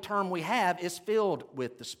the only term we have is filled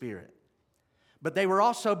with the Spirit. But they were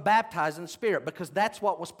also baptized in the Spirit because that's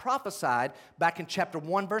what was prophesied back in chapter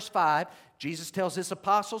 1, verse 5. Jesus tells his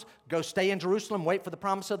apostles, go stay in Jerusalem, wait for the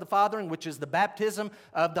promise of the Father, which is the baptism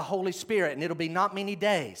of the Holy Spirit, and it'll be not many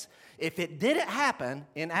days. If it didn't happen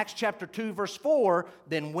in Acts chapter 2, verse 4,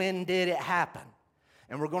 then when did it happen?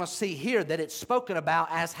 And we're going to see here that it's spoken about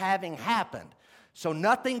as having happened. So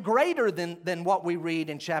nothing greater than what we read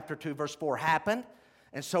in chapter 2, verse 4 happened.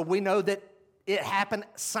 And so we know that it happened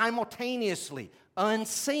simultaneously,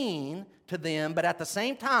 unseen to them, but at the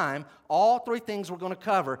same time, all three things we're going to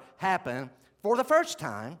cover happen for the first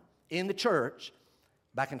time in the church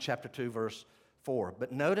back in chapter 2, verse 4.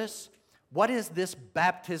 But notice, what is this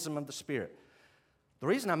baptism of the Spirit? The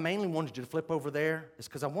reason I mainly wanted you to flip over there is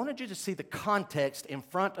because I wanted you to see the context in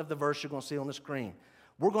front of the verse you're going to see on the screen.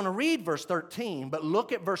 We're going to read verse 13, but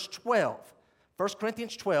look at verse 12. 1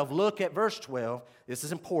 Corinthians 12, look at verse 12. This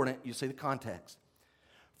is important. You see the context.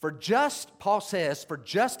 Paul says, for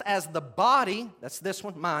just as the body, that's this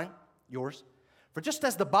one, mine, yours. For just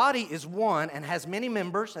as the body is one and has many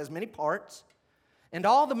members, has many parts, and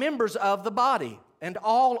all the members of the body, and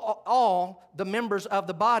all the members of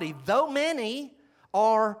the body, though many,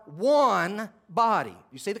 are one body.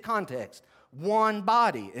 You see the context. One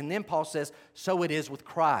body. And then Paul says, so it is with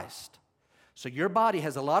Christ. So your body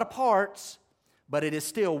has a lot of parts, but it is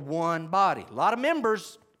still one body. A lot of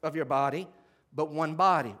members of your body, but one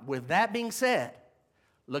body. With that being said,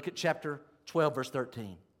 Look at chapter 12, verse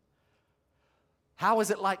 13. How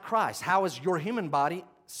is it like Christ? How is your human body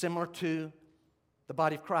similar to the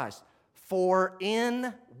body of Christ? For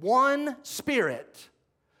in one Spirit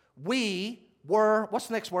we were, what's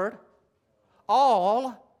the next word?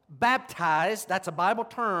 All baptized. That's a Bible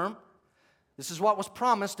term. This is what was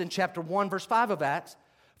promised in chapter 1, verse 5 of Acts.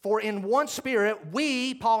 For in one Spirit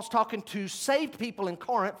we, Paul's talking to saved people in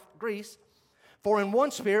Corinth, Greece, for in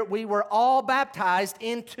one Spirit we were all baptized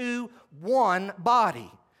into one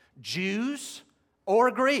body. Jews or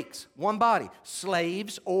Greeks, one body.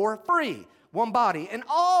 Slaves or free, one body. And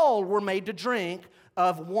all were made to drink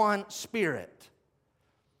of one Spirit.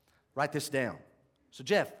 Write this down. So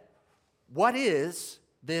Jeff, what is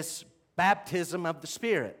this baptism of the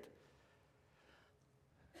Spirit?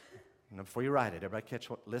 Now, before you write it, everybody catch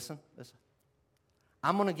what? Listen.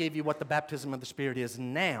 I'm going to give you what the baptism of the Spirit is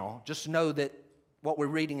now. Just know that what we're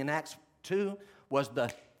reading in Acts 2 was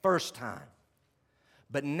the first time.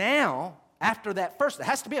 But now, after that first, it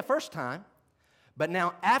has to be a first time. But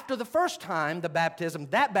now, after the first time, the baptism,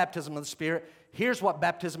 that baptism of the Spirit, here's what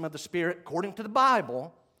baptism of the Spirit, according to the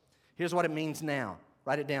Bible, here's what it means now.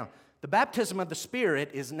 Write it down. The baptism of the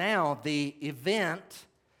Spirit is now the event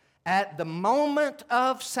at the moment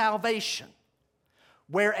of salvation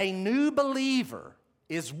where a new believer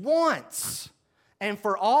is once and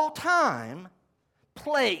for all time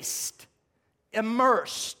placed,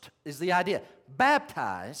 immersed is the idea,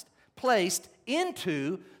 baptized, placed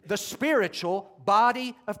into the spiritual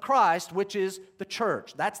body of Christ, which is the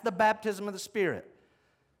church. That's the baptism of the Spirit.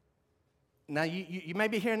 Now, you may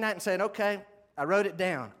be hearing that and saying, okay, I wrote it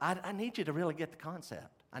down. I need you to really get the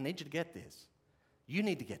concept. I need you to get this. You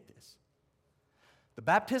need to get this. The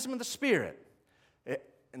baptism of the Spirit,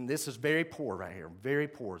 and this is very poor right here, very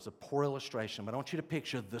poor. It's a poor illustration, but I want you to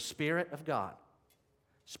picture the Spirit of God.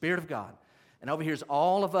 Spirit of God. And over here is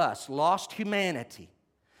all of us, lost humanity.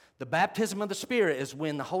 The baptism of the Spirit is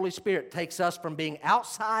when the Holy Spirit takes us from being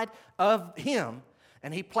outside of Him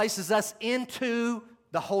and He places us into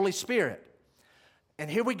the Holy Spirit. And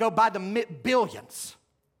here we go by the billions.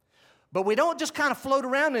 But we don't just kind of float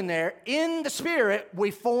around in there. In the Spirit,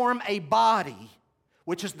 we form a body,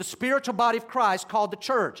 which is the spiritual body of Christ called the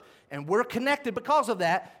church. And we're connected because of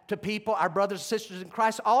that to people, our brothers and sisters in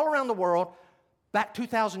Christ all around the world, back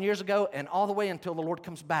 2,000 years ago and all the way until the Lord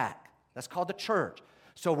comes back. That's called the church.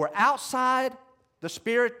 So we're outside the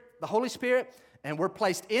Spirit, the Holy Spirit, and we're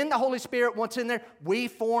placed in the Holy Spirit. Once in there, we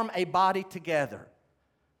form a body together.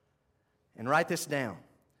 And write this down.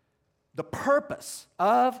 The purpose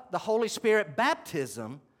of the Holy Spirit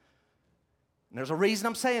baptism, and there's a reason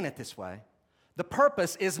I'm saying it this way, the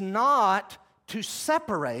purpose is not to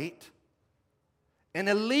separate an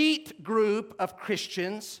elite group of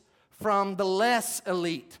Christians from the less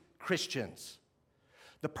elite Christians.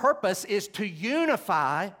 The purpose is to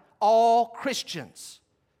unify all Christians.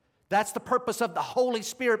 That's the purpose of the Holy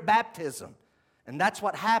Spirit baptism. And that's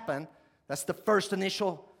what happened. That's the first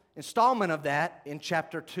initial installment of that in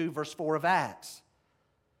chapter 2, verse 4 of Acts.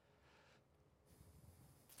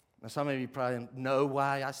 Now, some of you probably know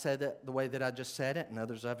why I said it the way that I just said it, and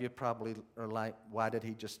others of you probably are like, why did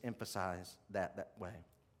he just emphasize that way?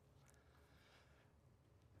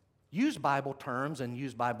 Use Bible terms and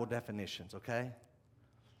use Bible definitions, okay?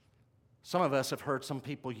 Some of us have heard some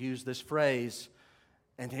people use this phrase,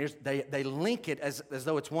 and they link it as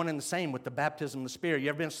though it's one and the same with the baptism of the Spirit. You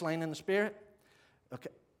ever been slain in the Spirit? Okay.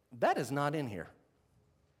 That is not in here.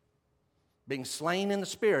 Being slain in the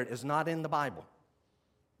Spirit is not in the Bible.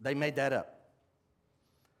 They made that up.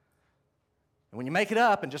 And when you make it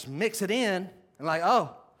up and just mix it in, and like,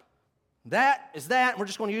 oh, that is that, and we're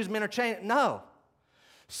just going to use them interchangeably. No.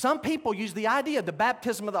 Some people use the idea of the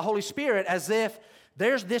baptism of the Holy Spirit as if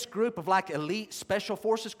there's this group of like elite special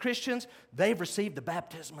forces Christians, they've received the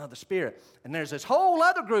baptism of the Spirit. And there's this whole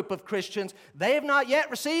other group of Christians, they have not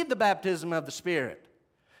yet received the baptism of the Spirit.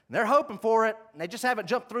 They're hoping for it, and they just haven't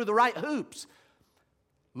jumped through the right hoops.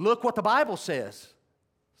 Look what the Bible says.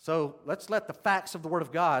 So let's let the facts of the Word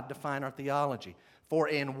of God define our theology. For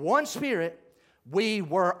in one Spirit we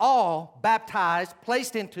were all baptized,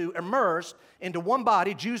 placed into, immersed into one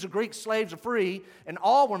body, Jews or Greeks, slaves or free, and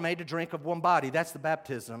all were made to drink of one body. That's the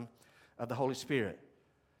baptism of the Holy Spirit.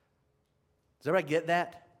 Does everybody get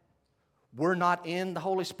that? We're not in the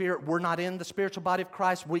Holy Spirit. We're not in the spiritual body of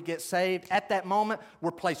Christ. We get saved. At that moment,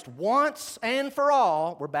 we're placed once and for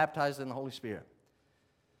all. We're baptized in the Holy Spirit.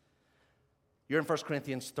 You're in 1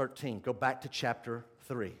 Corinthians 13. Go back to chapter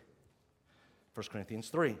 3. 1 Corinthians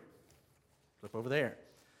 3. Flip over there.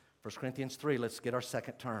 1 Corinthians 3. Let's get our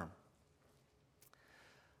second term.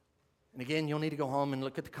 And again, you'll need to go home and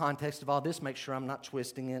look at the context of all this, make sure I'm not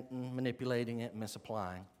twisting it and manipulating it and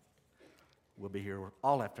misapplying. We'll be here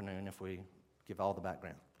all afternoon if we give all the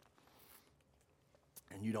background.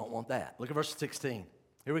 And you don't want that. Look at verse 16.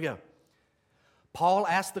 Here we go. Paul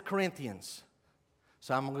asked the Corinthians.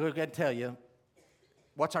 So I'm going to go ahead and tell you,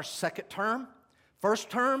 what's our second term? First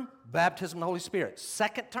term, baptism of the Holy Spirit.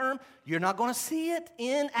 Second term, you're not going to see it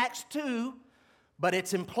in Acts 2, but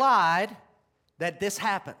it's implied that this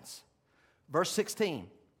happens. Verse 16.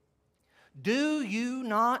 Do you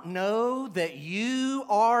not know that you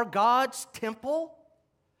are God's temple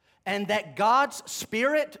and that God's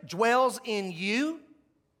Spirit dwells in you?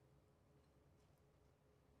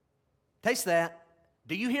 Taste that.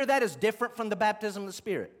 Do you hear that as different from the baptism of the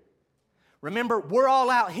Spirit? Remember, we're all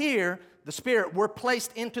out here, the Spirit, we're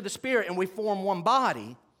placed into the Spirit and we form one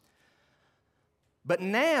body. But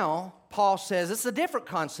now, Paul says, it's a different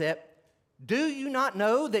concept. Do you not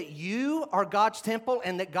know that you are God's temple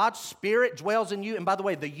and that God's Spirit dwells in you? And by the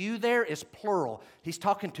way, the you there is plural. He's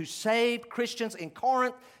talking to saved Christians in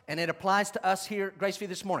Corinth, and it applies to us here at Graceview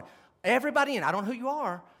this morning. Everybody in, I don't know who you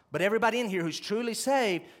are, but everybody in here who's truly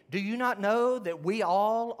saved, do you not know that we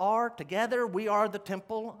all are together? We are the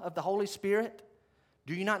temple of the Holy Spirit.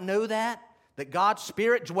 Do you not know that? That God's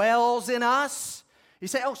Spirit dwells in us? You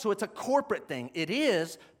say, oh, so it's a corporate thing. It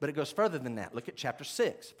is, but it goes further than that. Look at chapter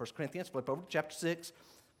 6. 1 Corinthians, flip over to chapter 6.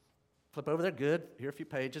 Flip over there, good. Here are a few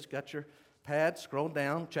pages. Got your pad, scroll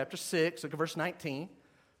down. Chapter 6, look at verse 19.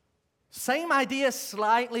 Same idea,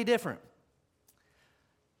 slightly different.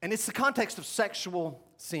 And it's the context of sexual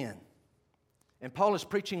sin. And Paul is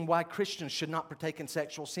preaching why Christians should not partake in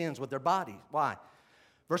sexual sins with their bodies. Why?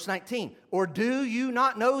 Verse 19, or do you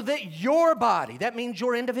not know that your body, that means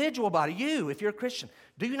your individual body, you, if you're a Christian,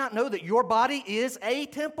 do you not know that your body is a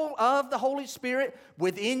temple of the Holy Spirit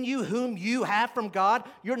within you, whom you have from God?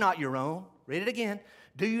 You're not your own. Read it again.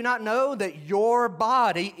 Do you not know that your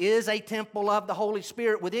body is a temple of the Holy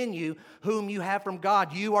Spirit within you, whom you have from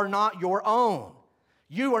God? You are not your own.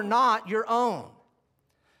 You are not your own.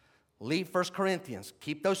 Leave 1 Corinthians.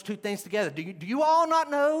 Keep those two things together. Do you all not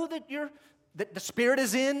know that the Spirit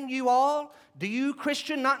is in you all? Do you,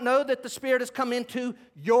 Christian, not know that the Spirit has come into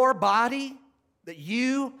your body? That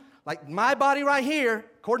you, like my body right here,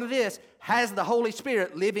 according to this, has the Holy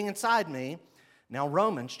Spirit living inside me. Now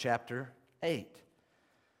Romans chapter 8.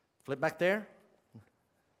 Flip back there.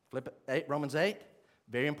 Flip 8, Romans 8.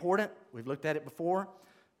 Very important. We've looked at it before.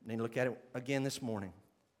 We need to look at it again this morning.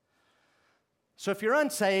 So if you're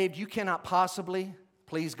unsaved, you cannot possibly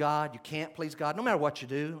please God. You can't please God, no matter what you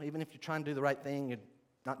do. Even if you're trying to do the right thing, you're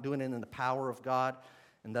not doing it in the power of God,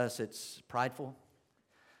 and thus it's prideful,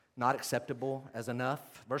 not acceptable as enough.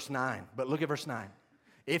 Verse 9, but look at verse 9.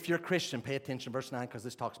 If you're a Christian, pay attention to verse 9 because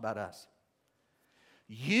this talks about us.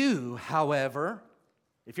 You, however,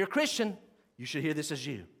 if you're a Christian, you should hear this as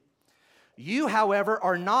you. You, however,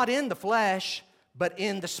 are not in the flesh, but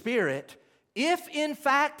in the Spirit, if in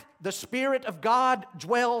fact the Spirit of God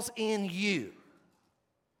dwells in you.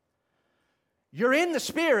 You're in the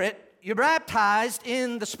Spirit, you're baptized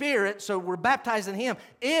in the Spirit, so we're baptized in Him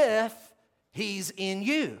if He's in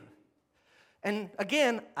you. And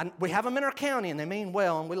again, we have them in our county and they mean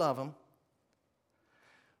well and we love them.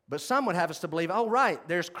 But some would have us to believe, oh right,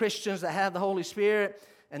 there's Christians that have the Holy Spirit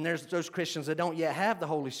and there's those Christians that don't yet have the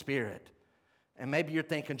Holy Spirit. And maybe you're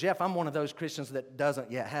thinking, Jeff, I'm one of those Christians that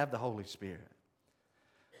doesn't yet have the Holy Spirit.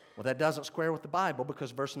 Well, that doesn't square with the Bible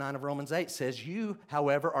because verse 9 of Romans 8 says, you,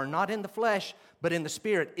 however, are not in the flesh, but in the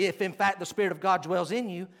Spirit. If, in fact, the Spirit of God dwells in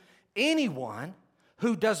you, anyone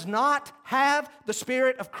who does not have the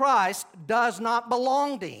Spirit of Christ does not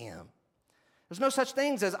belong to Him. There's no such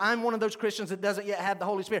things as I'm one of those Christians that doesn't yet have the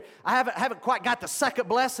Holy Spirit. I haven't quite got the second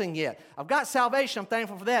blessing yet. I've got salvation. I'm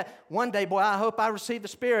thankful for that. One day, boy, I hope I receive the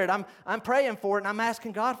Spirit. I'm praying for it, and I'm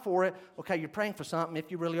asking God for it. Okay, you're praying for something.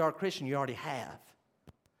 If you really are a Christian, you already have.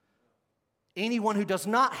 Anyone who does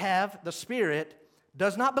not have the Spirit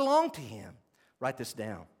does not belong to Him. Write this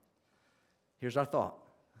down. Here's our thought.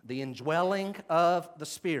 The indwelling of the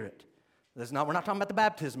Spirit. We're not talking about the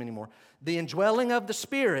baptism anymore. The indwelling of the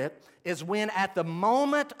Spirit is when at the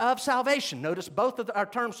moment of salvation, notice both of our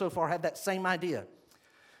terms so far have that same idea.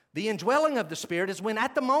 The indwelling of the Spirit is when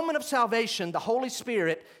at the moment of salvation, the Holy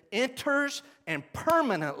Spirit enters and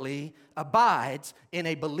permanently abides in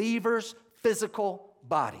a believer's physical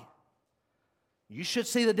body. You should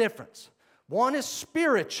see the difference. One is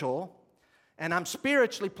spiritual, and I'm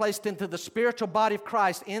spiritually placed into the spiritual body of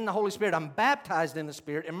Christ in the Holy Spirit. I'm baptized in the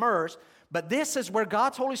Spirit, immersed. But this is where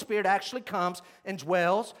God's Holy Spirit actually comes and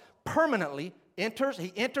dwells permanently, enters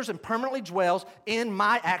and permanently dwells in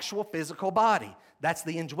my actual physical body. That's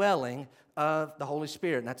the indwelling of the Holy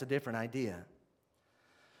Spirit, and that's a different idea.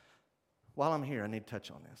 While I'm here, I need to touch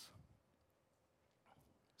on this.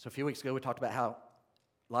 So a few weeks ago, we talked about how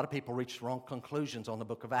a lot of people reach wrong conclusions on the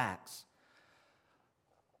book of Acts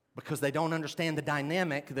because they don't understand the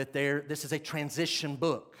dynamic that this is a transition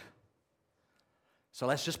book. So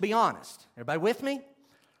let's just be honest. Everybody with me?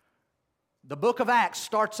 The book of Acts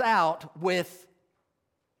starts out with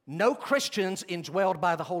no Christians indwelled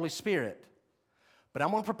by the Holy Spirit. But I'm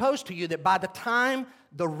going to propose to you that by the time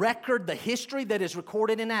the record, the history that is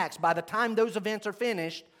recorded in Acts, by the time those events are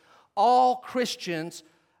finished, all Christians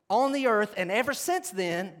on the earth, and ever since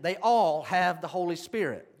then, they all have the Holy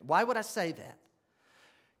Spirit. Why would I say that?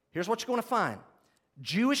 Here's what you're going to find.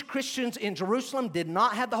 Jewish Christians in Jerusalem did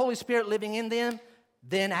not have the Holy Spirit living in them.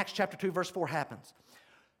 Then Acts chapter 2, verse 4 happens.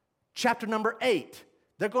 Chapter number 8,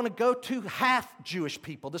 they're going to go to half-Jewish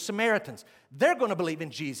people, the Samaritans. They're going to believe in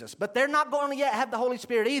Jesus, but they're not going to yet have the Holy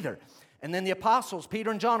Spirit either. And then the apostles,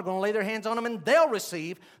 Peter and John, are going to lay their hands on them, and they'll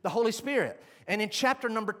receive the Holy Spirit. And in chapter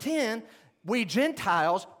number 10, we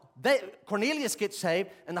Gentiles, Cornelius gets saved,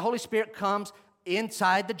 and the Holy Spirit comes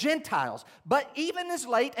inside the Gentiles. But even as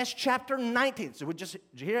late as chapter 19, so did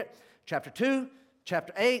you hear it? Chapter 2,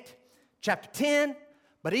 chapter 8, chapter 10,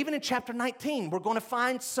 but even in chapter 19, we're going to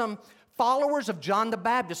find some followers of John the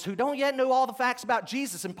Baptist who don't yet know all the facts about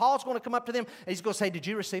Jesus. And Paul's going to come up to them, and he's going to say, did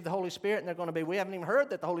you receive the Holy Spirit? And they're going to be, we haven't even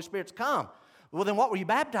heard that the Holy Spirit's come. Well, then what were you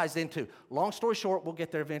baptized into? Long story short, we'll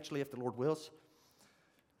get there eventually if the Lord wills.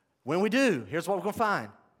 When we do, here's what we're going to find.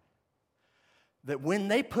 That when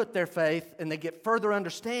they put their faith and they get further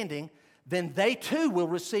understanding, then they too will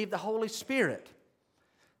receive the Holy Spirit.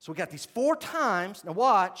 So we got these 4 times. Now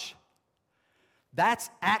watch. That's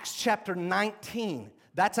Acts chapter 19.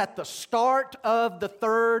 That's at the start of the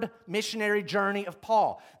 3rd missionary journey of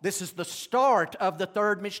Paul. This is the start of the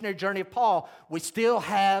 3rd missionary journey of Paul. We still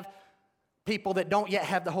have people that don't yet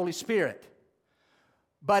have the Holy Spirit.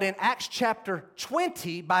 But in Acts chapter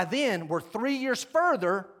 20, by then, we're 3 years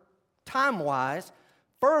further, time-wise,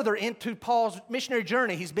 further into Paul's missionary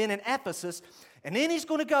journey. He's been in Ephesus, and then he's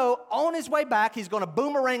going to go on his way back. He's going to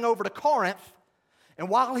boomerang over to Corinth, and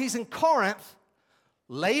while he's in Corinth,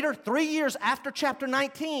 later, 3 years after chapter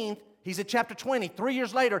 19, he's at chapter 20. 3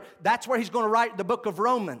 years later, that's where he's going to write the book of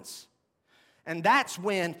Romans. And that's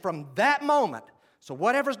when, from that moment, so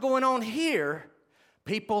whatever's going on here,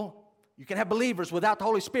 people, you can have believers without the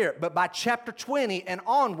Holy Spirit, but by chapter 20 and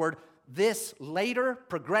onward, this later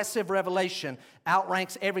progressive revelation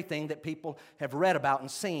outranks everything that people have read about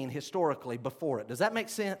and seen historically before it. Does that make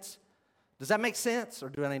sense? Does that make sense? Or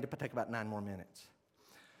do I need to take about 9 more minutes?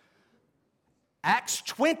 Acts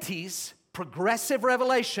 20's progressive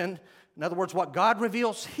revelation, in other words, what God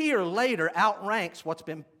reveals here later, outranks what's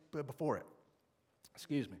been before it.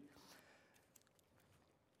 Excuse me.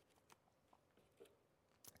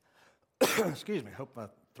 Excuse me. Hope my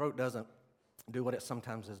throat doesn't do what it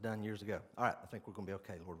sometimes has done years ago. All right, I think we're going to be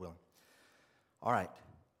okay, Lord willing. All right.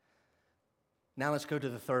 Now let's go to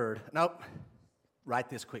the 3rd. Nope. Write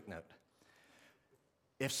this quick note.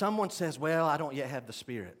 If someone says, well, I don't yet have the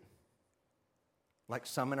Spirit, like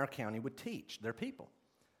some in our county would teach their people,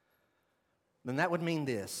 then that would mean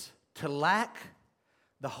this. To lack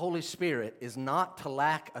the Holy Spirit is not to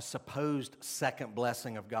lack a supposed second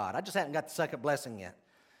blessing of God. I just haven't got the second blessing yet.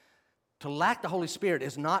 To lack the Holy Spirit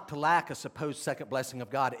is not to lack a supposed second blessing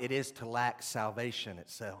of God. It is to lack salvation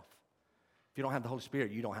itself. If you don't have the Holy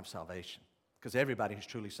Spirit, you don't have salvation, because everybody who's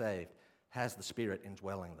truly saved has the Spirit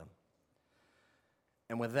indwelling them.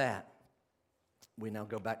 And with that, we now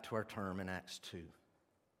go back to our term in Acts 2.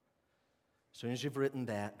 As soon as you've written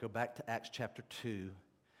that, go back to Acts chapter 2,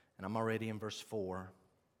 and I'm already in verse 4.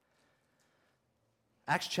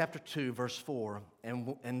 Acts chapter 2, verse 4,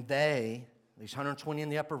 and they, these 120 in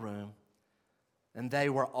the upper room, and they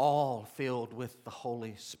were all filled with the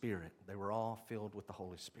Holy Spirit. They were all filled with the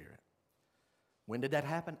Holy Spirit. When did that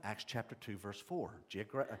happen? Acts chapter 2, verse 4.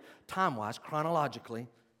 Time-wise, chronologically,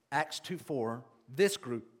 Acts 2:4, this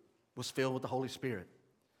group was filled with the Holy Spirit.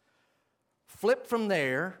 Flip from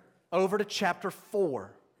there over to chapter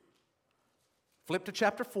 4. Flip to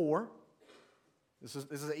chapter 4. This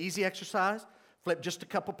is an easy exercise. Flip just a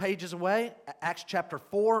couple pages away. Acts chapter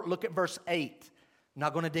 4, look at verse 8.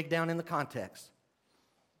 Not going to dig down in the context.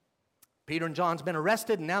 Peter and John's been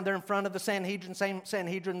arrested, and now they're in front of the Sanhedrin, same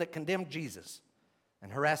Sanhedrin that condemned Jesus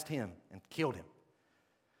and harassed him and killed him.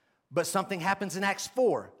 But something happens in Acts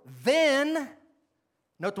 4. Then,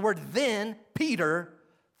 note the word then, Peter,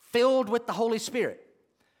 filled with the Holy Spirit.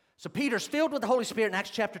 So Peter's filled with the Holy Spirit in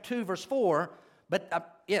Acts chapter 2, verse 4,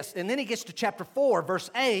 but Yes, and then he gets to chapter 4, verse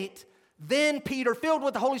 8. Then Peter, filled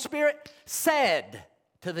with the Holy Spirit, said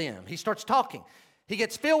to them. He starts talking. He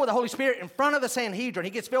gets filled with the Holy Spirit in front of the Sanhedrin. He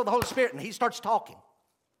gets filled with the Holy Spirit, and he starts talking.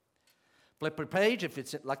 Flip a page, if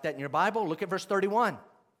it's like that in your Bible, look at verse 31.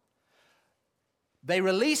 They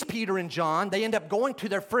release Peter and John. They end up going to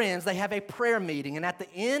their friends. They have a prayer meeting, and at the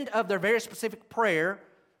end of their very specific prayer,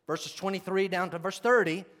 verses 23 down to verse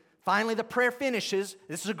 30, finally the prayer finishes.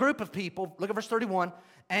 This is a group of people. Look at verse 31.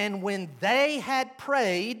 And when they had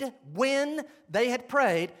prayed, the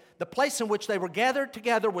place in which they were gathered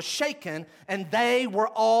together was shaken, and they were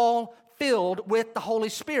all filled with the Holy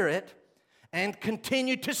Spirit and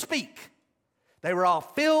continued to speak. They were all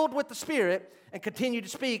filled with the Spirit and continued to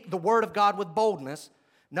speak the word of God with boldness.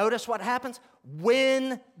 Notice what happens.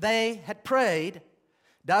 When they had prayed,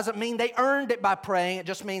 doesn't mean they earned it by praying. It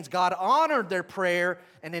just means God honored their prayer,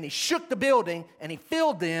 and then He shook the building, and He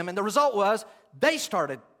filled them, and the result was they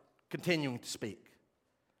started continuing to speak.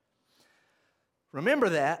 Remember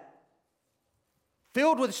that.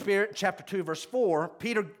 Filled with the Spirit, chapter 2, verse 4.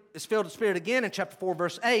 Peter is filled with the Spirit again in chapter 4,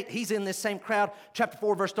 verse 8. He's in this same crowd. Chapter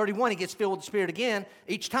 4, verse 31, he gets filled with the Spirit again.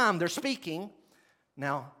 Each time they're speaking.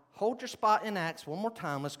 Now, hold your spot in Acts one more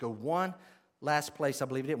time. Let's go one last place, I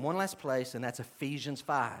believe it is. One last place, and that's Ephesians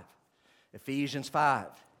 5. Ephesians 5.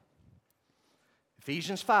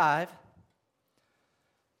 Ephesians 5.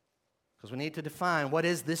 Because we need to define what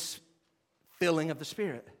is this filling of the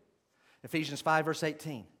Spirit. Ephesians 5, verse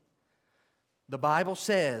 18. The Bible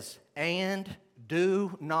says, and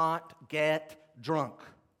do not get drunk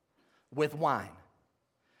with wine.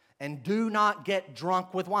 And do not get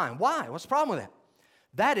drunk with wine. Why? What's the problem with that?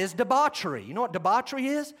 That is debauchery. You know what debauchery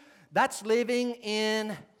is? That's living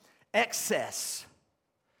in excess.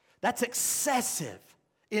 That's excessive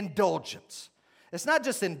indulgence. It's not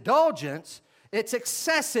just indulgence, it's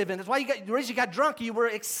excessive. And it's why the reason you got drunk, you were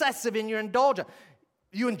excessive in your indulgence.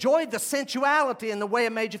 You enjoyed the sensuality and the way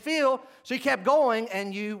it made you feel, so you kept going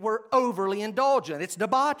and you were overly indulgent. It's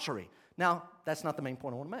debauchery. Now, that's not the main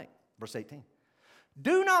point I want to make. Verse 18.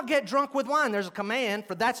 Do not get drunk with wine. There's a command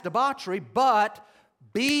for that's debauchery, but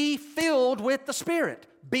be filled with the Spirit.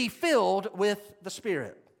 Be filled with the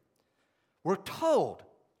Spirit. We're told,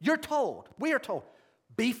 you're told, we are told,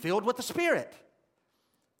 be filled with the Spirit.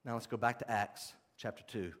 Now let's go back to Acts chapter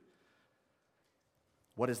 2.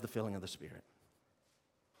 What is the filling of the Spirit?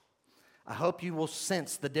 I hope you will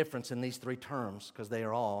sense the difference in these three terms because they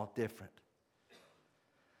are all different.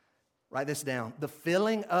 Write this down. The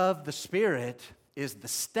filling of the Spirit is the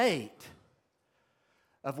state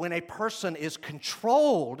of when a person is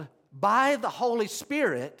controlled by the Holy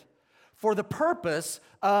Spirit for the purpose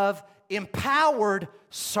of empowered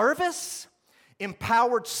service,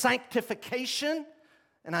 empowered sanctification.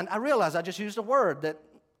 And I realize I just used a word that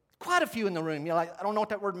quite a few in the room, you're like, I don't know what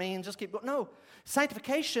that word means, just keep going. No,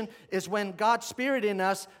 sanctification is when God's Spirit in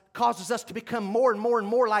us causes us to become more and more and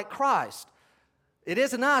more like Christ. It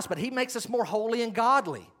isn't us, but He makes us more holy and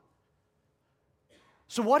godly.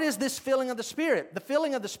 So what is this filling of the Spirit? The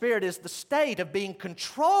filling of the Spirit is the state of being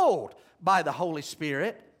controlled by the Holy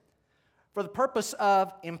Spirit for the purpose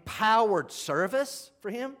of empowered service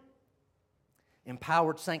for Him,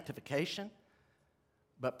 empowered sanctification,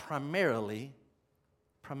 but primarily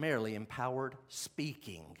empowered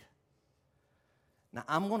speaking. Now,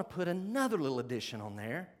 I'm going to put another little addition on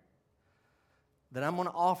there that I'm going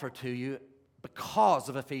to offer to you because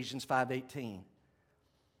of Ephesians 5:18.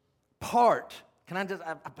 Part. I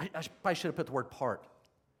probably should have put the word part.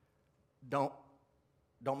 Don't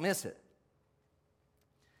miss it.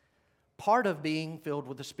 Part of being filled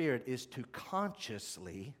with the Spirit is to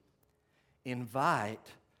consciously invite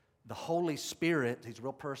the Holy Spirit, He's a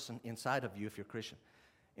real person inside of you if you're a Christian,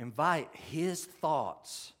 invite His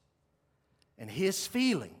thoughts and His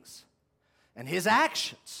feelings and His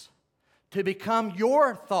actions to become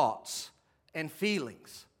your thoughts and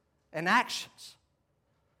feelings and actions.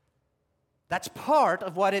 That's part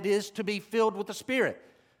of what it is to be filled with the Spirit.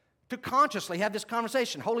 To consciously have this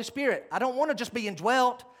conversation. Holy Spirit, I don't want to just be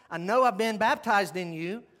indwelt. I know I've been baptized in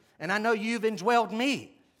you, and I know you've indwelled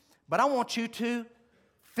me. But I want you to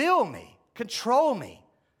fill me, control me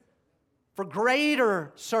for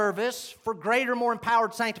greater service, for greater, more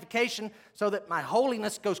empowered sanctification, so that my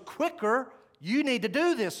holiness goes quicker. You need to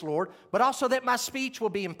do this, Lord, but also that my speech will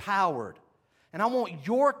be empowered. And I want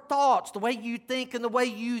your thoughts, the way you think and the way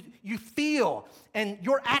you feel, and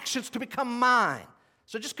your actions to become mine.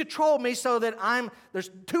 So just control me so that there's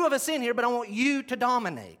two of us in here, but I want you to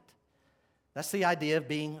dominate. That's the idea of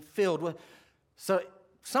being filled with. So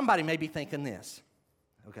somebody may be thinking this.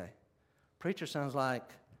 Okay, preacher sounds like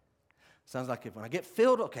Sounds like if when I get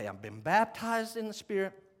filled, okay, I've been baptized in the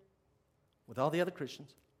Spirit with all the other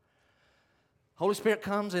Christians. Holy Spirit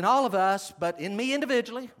comes in all of us, but in me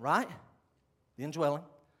individually, right? The indwelling.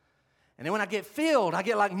 And then when I get filled, I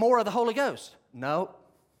get like more of the Holy Ghost. No.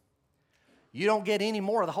 You don't get any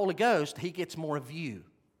more of the Holy Ghost. He gets more of you.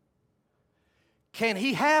 Can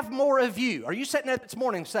He have more of you? Are you sitting there this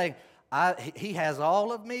morning saying, He has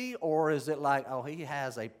all of me? Or is it like, oh, He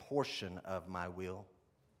has a portion of my will?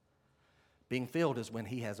 Being filled is when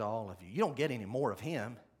He has all of you. You don't get any more of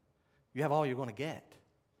Him. You have all you're going to get.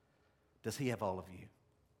 Does He have all of you?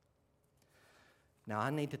 Now, I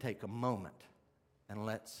need to take a moment and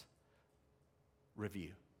let's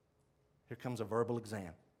review. Here comes a verbal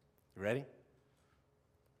exam. You ready?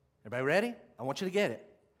 Everybody ready? I want you to get it.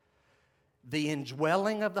 The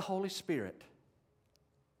indwelling of the Holy Spirit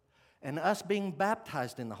and us being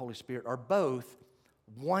baptized in the Holy Spirit are both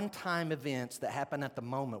one-time events that happen at the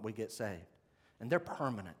moment we get saved. And they're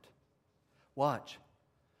permanent. Watch.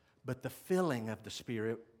 But the filling of the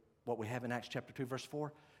Spirit, what we have in Acts chapter 2, verse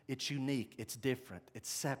 4, it's unique, it's different, it's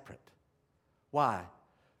separate. Why?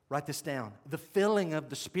 Write this down. The filling of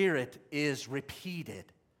the Spirit is repeated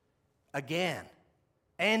again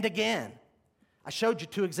and again. I showed you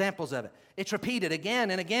 2 examples of it. It's repeated again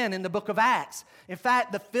and again in the book of Acts. In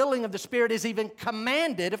fact, the filling of the Spirit is even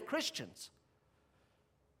commanded of Christians.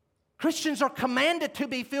 Christians are commanded to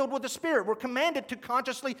be filled with the Spirit. We're commanded to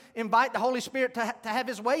consciously invite the Holy Spirit to have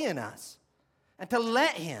His way in us and to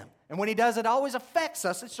let Him. And when He does, it always affects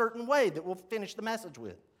us a certain way that we'll finish the message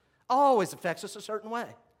with. Always affects us a certain way.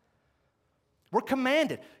 We're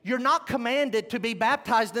commanded. You're not commanded to be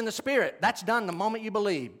baptized in the Spirit. That's done the moment you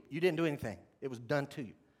believe. You didn't do anything. It was done to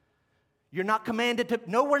you. You're not commanded to,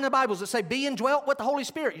 nowhere in the Bible does it say be indwelt with the Holy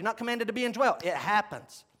Spirit. You're not commanded to be indwelt. It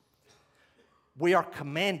happens. We are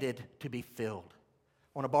commanded to be filled.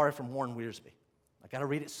 I want to borrow from Warren Wiersbe. I got to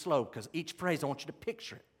read it slow because each phrase I want you to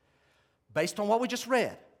picture it. Based on what we just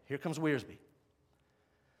read, here comes Wiersbe.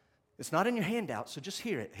 It's not in your handout, so just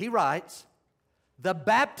hear it. He writes, the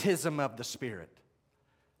baptism of the Spirit.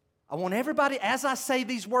 I want everybody, as I say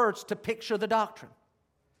these words, to picture the doctrine.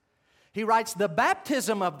 He writes, the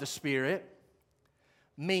baptism of the Spirit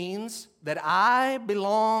means that I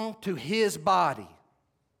belong to His body.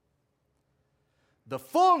 The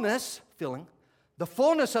fullness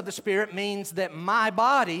of the Spirit means that my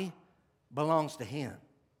body belongs to Him.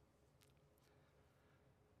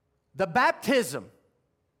 The baptism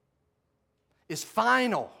is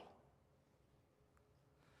final.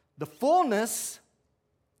 The fullness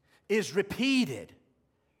is repeated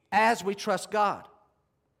as we trust God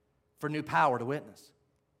for new power to witness.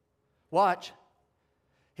 Watch.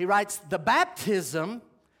 He writes, the baptism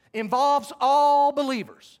involves all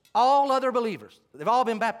believers, all other believers. They've all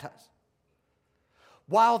been baptized.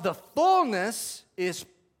 While the fullness is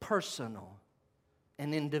personal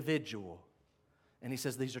and individual. And he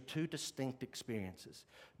says these are 2 distinct experiences.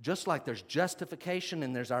 Just like there's justification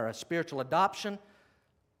and there's our spiritual adoption,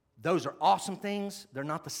 those are awesome things. They're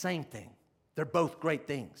not the same thing. They're both great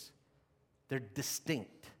things. They're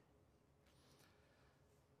distinct.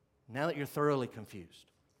 Now that you're thoroughly confused,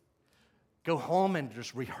 go home and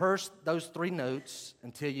just rehearse those 3 notes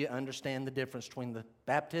until you understand the difference between the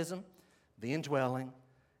baptism, the indwelling,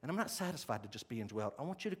 and I'm not satisfied to just be indwelt. I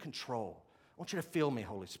want you to control. I want you to fill me,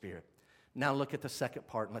 Holy Spirit. Now look at the second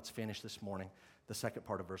part, and let's finish this morning, the second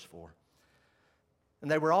part of verse 4. And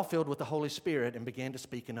they were all filled with the Holy Spirit and began to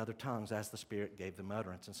speak in other tongues as the Spirit gave them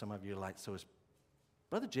utterance. And some of you are like, so is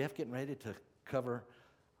Brother Jeff getting ready to cover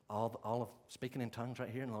all of speaking in tongues right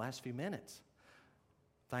here in the last few minutes?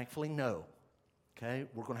 Thankfully, no. Okay,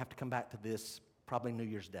 we're going to have to come back to this probably New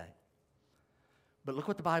Year's Day. But look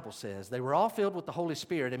what the Bible says. They were all filled with the Holy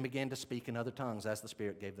Spirit and began to speak in other tongues as the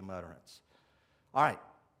Spirit gave them utterance. All right.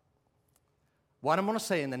 What I'm going to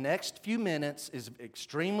say in the next few minutes is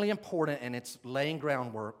extremely important, and it's laying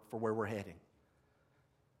groundwork for where we're heading.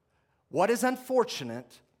 What is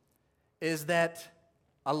unfortunate is that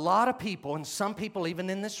a lot of people, and some people even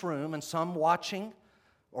in this room, and some watching,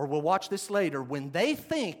 or will watch this later, when they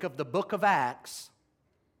think of the book of Acts,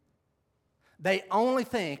 they only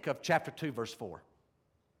think of chapter 2, verse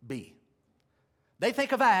 4b. They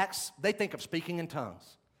think of Acts, they think of speaking in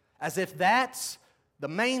tongues, as if that's the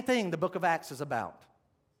main thing the book of Acts is about.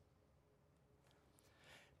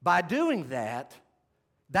 By doing that,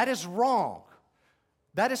 that is wrong.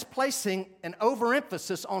 That is placing an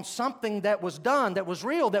overemphasis on something that was done, that was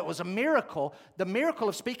real, that was a miracle. The miracle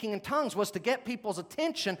of speaking in tongues was to get people's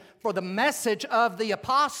attention for the message of the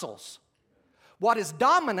apostles. What is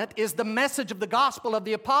dominant is the message of the gospel of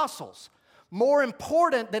the apostles. More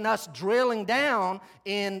important than us drilling down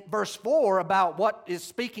in verse 4 about what is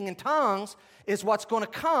speaking in tongues is what's going to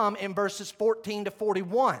come in verses 14 to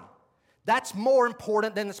 41. That's more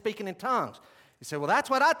important than the speaking in tongues. You say, well, that's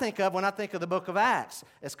what I think of when I think of the book of Acts.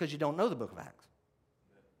 It's because you don't know the book of Acts.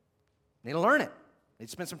 You need to learn it. You need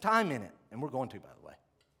to spend some time in it. And we're going to, by the way.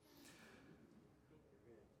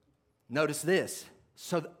 Notice this.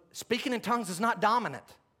 So speaking in tongues is not dominant.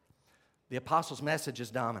 The apostles' message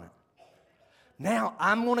is dominant. Now,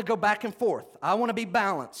 I'm going to go back and forth. I want to be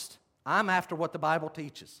balanced. I'm after what the Bible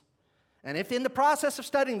teaches. And if in the process of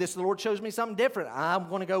studying this, the Lord shows me something different, I'm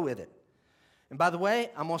going to go with it. And by the way,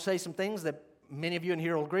 I'm going to say some things that many of you in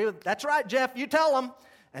here will agree with. That's right, Jeff, you tell them.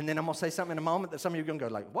 And then I'm going to say something in a moment that some of you are going to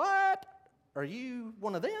go like, what? Are you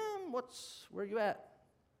one of them? Where are you at?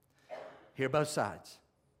 Hear both sides.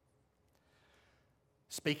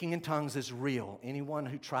 Speaking in tongues is real. Anyone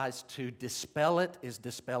who tries to dispel it is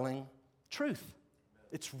dispelling truth.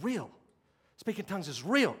 It's real. Speaking in tongues is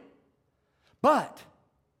real. But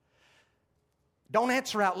don't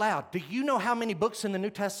answer out loud. Do you know how many books in the New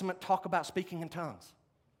Testament talk about speaking in tongues?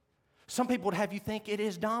 Some people would have you think it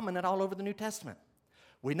is dominant all over the New Testament.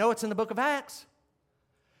 We know it's in the book of Acts.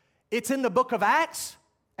 It's in the book of Acts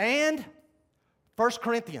and 1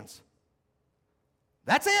 Corinthians.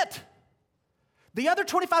 That's it. The other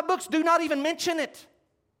 25 books do not even mention it.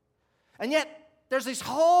 And yet, there's these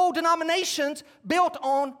whole denominations built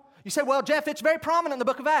on, you say, well, Jeff, it's very prominent in the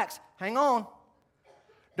book of Acts. Hang on.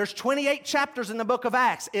 There's 28 chapters in the book of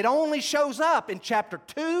Acts. It only shows up in chapter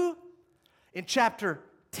 2, in chapter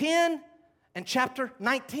 10, and chapter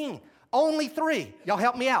 19. Only 3. Y'all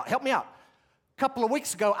help me out. Help me out. A couple of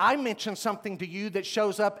weeks ago, I mentioned something to you that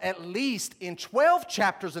shows up at least in 12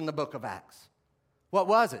 chapters in the book of Acts. What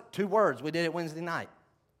was it? 2 words. We did it Wednesday night.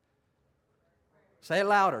 Say it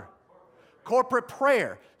louder. Corporate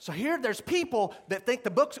prayer. So here there's people that think the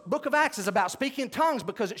book of Acts is about speaking in tongues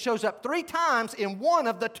because it shows up 3 times in one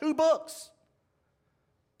of the 2 books.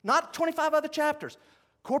 Not 25 other chapters.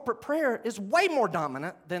 Corporate prayer is way more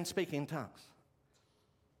dominant than speaking in tongues.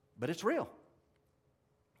 But it's real.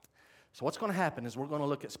 So what's going to happen is we're going to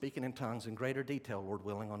look at speaking in tongues in greater detail, Lord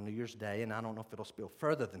willing, on New Year's Day, and I don't know if it'll spill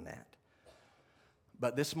further than that.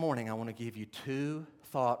 But this morning, I want to give you 2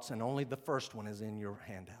 thoughts, and only the first one is in your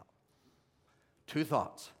handout. 2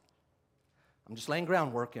 thoughts. I'm just laying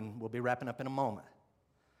groundwork, and we'll be wrapping up in a moment.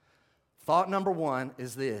 Thought number 1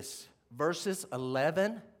 is this. Verses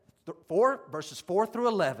 4 through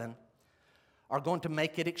 11 are going to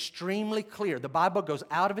make it extremely clear. The Bible goes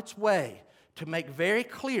out of its way to make very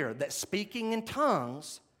clear that speaking in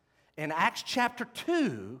tongues in Acts chapter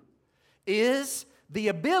 2 is the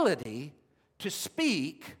ability to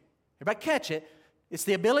speak, everybody catch it, it's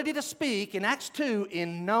the ability to speak in Acts 2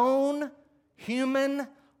 in known human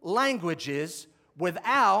languages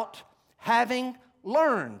without having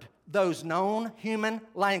learned those known human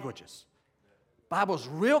languages. Bible's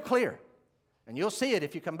real clear, and you'll see it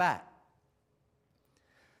if you come back.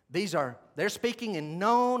 They're speaking in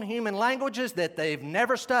known human languages that they've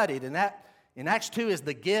never studied, and that in Acts 2 is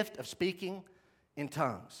the gift of speaking in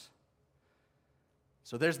tongues.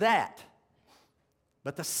 So there's that.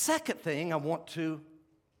 But the second thing I want to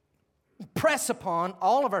press upon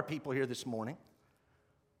all of our people here this morning.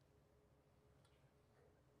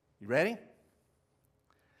 You ready?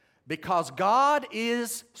 Because God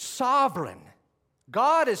is sovereign.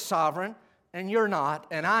 God is sovereign, and you're not,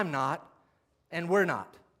 and I'm not, and we're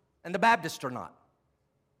not, and the Baptists are not.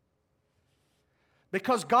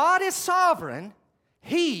 Because God is sovereign,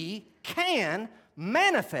 He can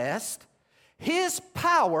manifest His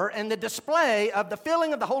power and the display of the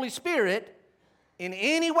filling of the Holy Spirit in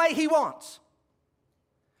any way He wants,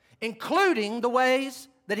 including the ways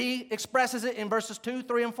that He expresses it in verses 2,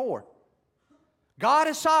 3, and 4. God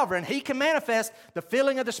is sovereign. He can manifest the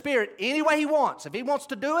filling of the Spirit any way He wants. If He wants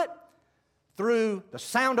to do it through the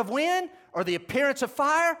sound of wind or the appearance of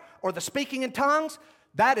fire or the speaking in tongues,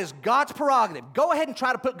 that is God's prerogative. Go ahead and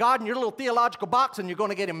try to put God in your little theological box and you're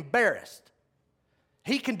going to get embarrassed.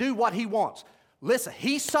 He can do what He wants. Listen,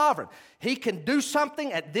 He's sovereign. He can do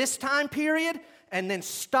something at this time period and then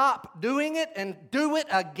stop doing it and do it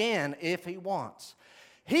again if He wants.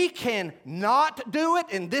 He can not do it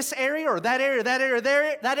in this area or that area, that area,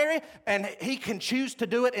 that area, and He can choose to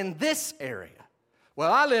do it in this area.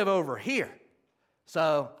 Well, I live over here,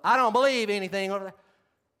 so I don't believe anything over there.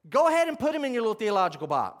 Go ahead and put Him in your little theological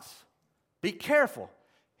box. Be careful.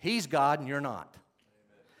 He's God and you're not.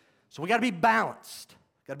 So we got to be balanced.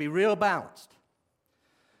 Got to be real balanced.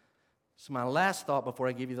 So my last thought before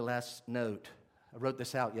I give you the last note, I wrote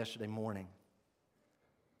this out yesterday morning.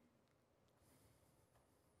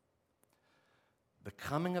 The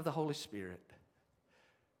coming of the Holy Spirit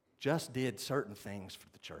just did certain things for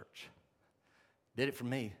the church. Did it for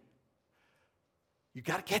me. You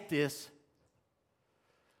got to get this.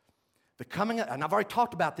 The coming of, and I've already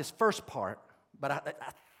talked about this first part, but I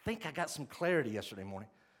think I got some clarity yesterday morning.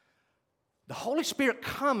 The Holy Spirit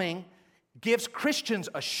coming gives Christians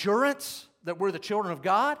assurance that we're the children of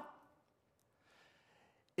God.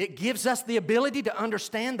 It gives us the ability to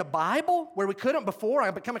understand the Bible where we couldn't before.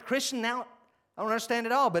 I become a Christian now. I don't understand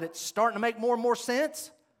it all, but it's starting to make more and more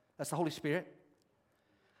sense. That's the Holy Spirit.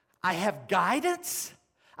 I have guidance.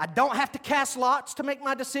 I don't have to cast lots to make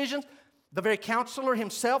my decisions. The very counselor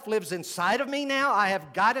himself lives inside of me now. I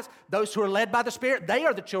have guidance. Those who are led by the Spirit, they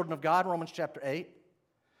are the children of God, Romans chapter 8.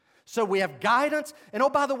 So we have guidance. And oh,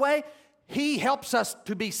 by the way, He helps us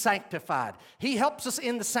to be sanctified. He helps us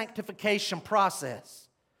in the sanctification process.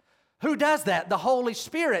 Who does that? The Holy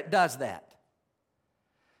Spirit does that.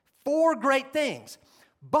 4 great things.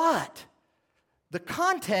 But the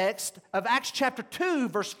context of Acts chapter 2,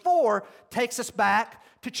 verse 4, takes us back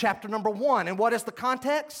to chapter number 1. And what is the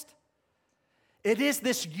context? It is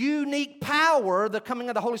this unique power. The coming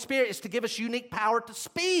of the Holy Spirit is to give us unique power to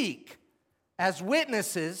speak as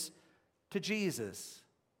witnesses to Jesus.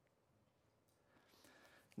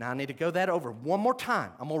 Now, I need to go that over one more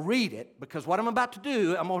time. I'm going to read it because what I'm about to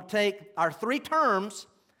do, I'm going to take our 3 terms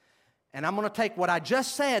and I'm going to take what I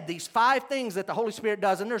just said, these 5 things that the Holy Spirit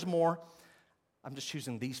does, and there's more. I'm just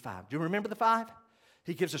choosing these 5. Do you remember the 5?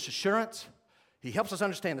 He gives us assurance. He helps us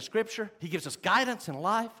understand the Scripture. He gives us guidance in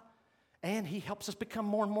life. And He helps us become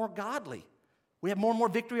more and more godly. We have more and more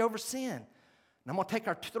victory over sin. And I'm going to take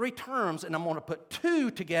our 3 terms and I'm going to put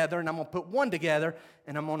 2 together and I'm going to put 1 together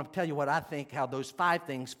and I'm going to tell you what I think, how those 5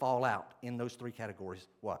 things fall out in those 3 categories.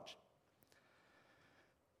 Watch.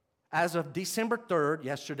 As of December 3rd,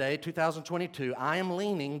 yesterday, 2022, I am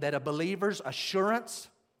leaning that a believer's assurance,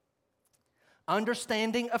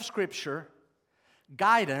 understanding of Scripture,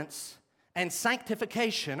 guidance, and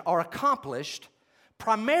sanctification are accomplished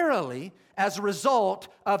primarily as a result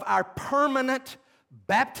of our permanent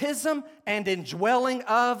baptism and indwelling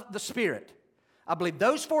of the Spirit. I believe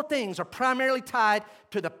those 4 things are primarily tied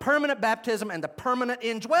to the permanent baptism and the permanent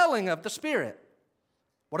indwelling of the Spirit.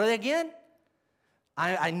 What are they again?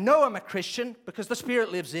 I know I'm a Christian because the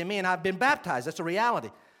Spirit lives in me and I've been baptized. That's a reality.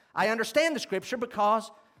 I understand the Scripture because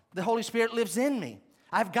the Holy Spirit lives in me.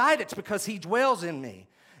 I have guidance because He dwells in me.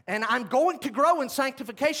 And I'm going to grow in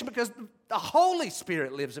sanctification because the Holy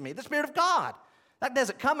Spirit lives in me, the Spirit of God. That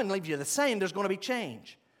doesn't come and leave you the same. There's going to be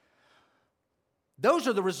change. Those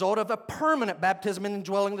are the result of a permanent baptism and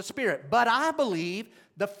indwelling the Spirit. But I believe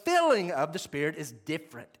the filling of the Spirit is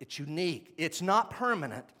different. It's unique. It's not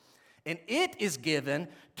permanent. And it is given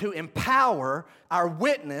to empower our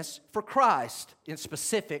witness for Christ in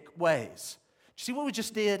specific ways. See what we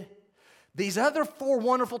just did? These other 4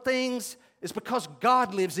 wonderful things is because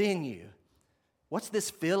God lives in you. What's this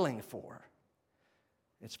filling for?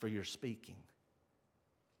 It's for your speaking.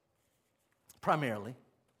 Primarily,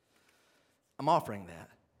 I'm offering that.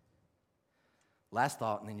 Last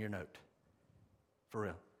thought and then your note. For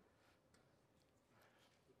real.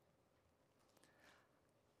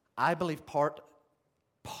 I believe part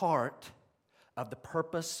of the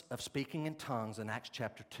purpose of speaking in tongues in Acts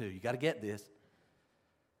chapter 2, you got to get this.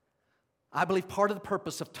 I believe part of the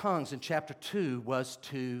purpose of tongues in chapter 2 was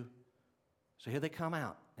to, so here they come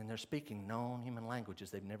out and they're speaking known human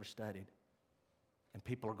languages they've never studied. And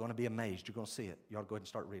people are going to be amazed. You're going to see it. You ought to go ahead and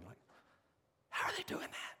start reading like, how are they doing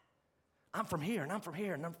that? I'm from here and I'm from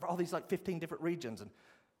here and I'm from all these like 15 different regions and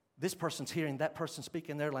this person's hearing that person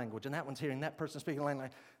speaking their language and that one's hearing that person speaking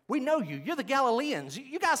language. We know you. You're the Galileans.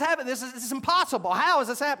 You guys have it. This is impossible. How is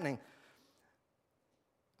this happening?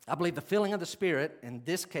 I believe the filling of the Spirit, in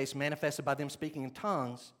this case manifested by them speaking in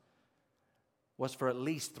tongues, was for at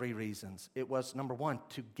least 3 reasons. It was, number 1,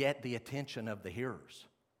 to get the attention of the hearers.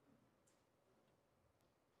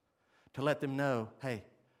 To let them know, hey,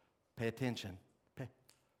 pay attention. Pay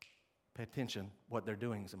attention. What they're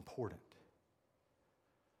doing is important.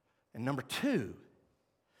 And number 2,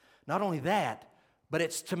 not only that, but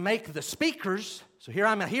it's to make the speakers, so here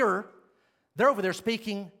I'm a hearer, they're over there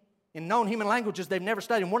speaking in known human languages they've never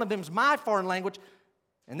studied. And one of them is my foreign language,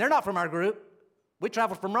 and they're not from our group. We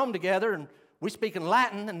traveled from Rome together, and we speak in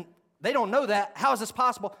Latin, and they don't know that. How is this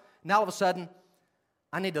possible? Now all of a sudden,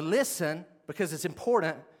 I need to listen because it's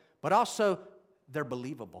important, but also they're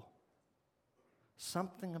believable.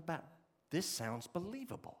 Something about this sounds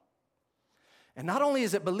believable. And not only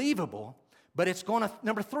is it believable, but it's going to,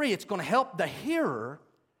 number 3, it's going to help the hearer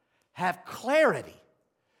have clarity.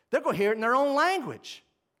 They're going to hear it in their own language,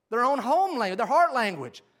 their own home language, their heart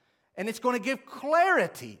language. And it's going to give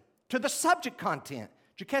clarity to the subject content.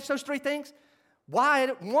 Did you catch those three things?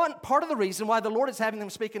 One part of the reason why the Lord is having them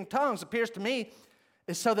speak in tongues appears to me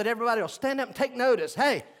is so that everybody will stand up and take notice.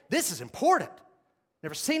 Hey, this is important.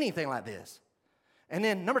 Never seen anything like this. And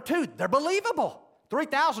then number two, they're believable.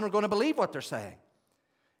 3,000 are going to believe what they're saying.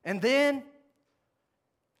 And then,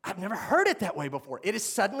 I've never heard it that way before. It is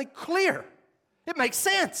suddenly clear. It makes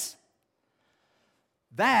sense.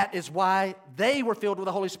 That is why they were filled with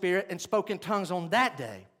the Holy Spirit and spoke in tongues on that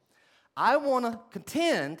day. I want to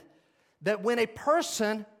contend that when a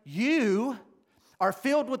person, you, are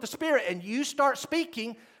filled with the Spirit and you start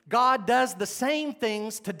speaking, God does the same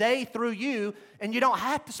things today through you, and you don't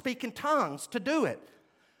have to speak in tongues to do it.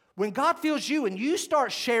 When God fills you and you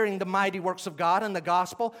start sharing the mighty works of God and the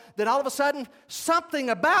gospel, then all of a sudden something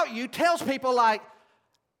about you tells people like,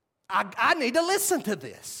 I need to listen to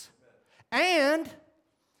this. And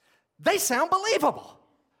they sound believable.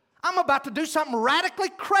 I'm about to do something radically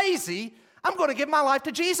crazy. I'm going to give my life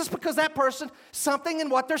to Jesus because that person, something in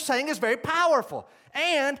what they're saying is very powerful.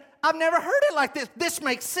 And I've never heard it like this. This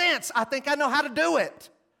makes sense. I think I know how to do it.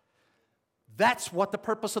 That's what the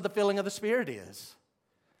purpose of the filling of the Spirit is.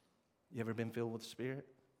 You ever been filled with the Spirit?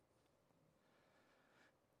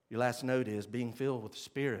 Your last note is being filled with the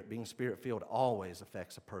Spirit, being Spirit-filled always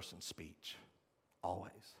affects a person's speech.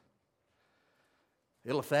 Always.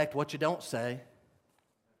 It'll affect what you don't say.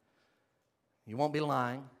 You won't be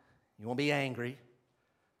lying. You won't be angry.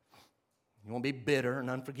 You won't be bitter and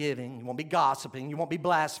unforgiving. You won't be gossiping. You won't be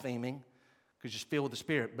blaspheming because you're filled with the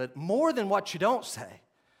Spirit. But more than what you don't say,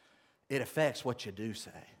 it affects what you do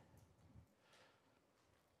say.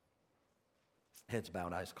 Heads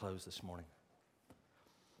bowed, eyes closed this morning.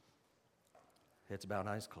 Heads bowed,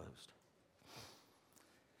 eyes closed.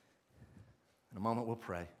 In a moment, we'll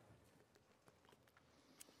pray.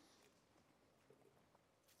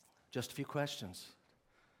 Just a few questions.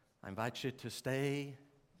 I invite you to stay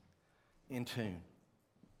in tune.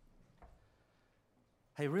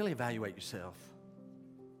 Hey, really evaluate yourself.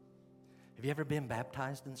 Have you ever been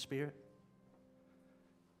baptized in the Spirit?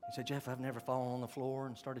 You say, Jeff, I've never fallen on the floor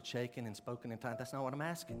and started shaking and spoken in tongues. That's not what I'm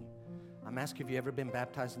asking you. I'm asking if you've ever been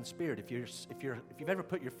baptized in the Spirit. If you've ever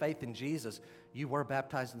put your faith in Jesus, you were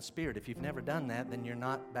baptized in the Spirit. If you've never done that, then you're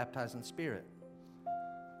not baptized in the Spirit.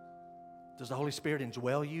 Does the Holy Spirit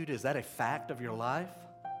indwell you? Is that a fact of your life?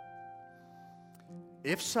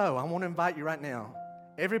 If so, I want to invite you right now.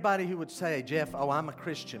 Everybody who would say, Jeff, I'm a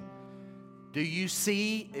Christian. Do you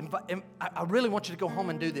see, I really want you to go home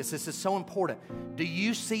and do this. This is so important. Do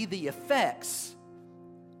you see the effects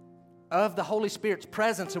of the Holy Spirit's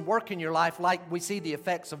presence and work in your life like we see the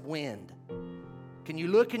effects of wind? Can you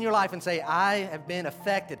look in your life and say, I have been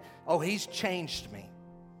affected. Oh, He's changed me.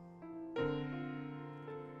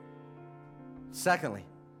 Secondly,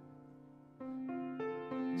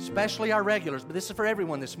 especially our regulars, but this is for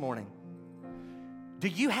everyone this morning. Do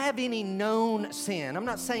you have any known sin? I'm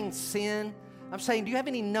not saying sin. I'm saying, do you have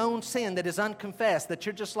any known sin that is unconfessed, that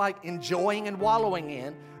you're just like enjoying and wallowing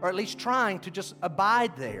in, or at least trying to just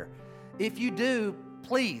abide there? If you do,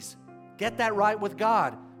 please get that right with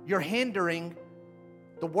God. You're hindering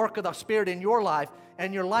the work of the Spirit in your life,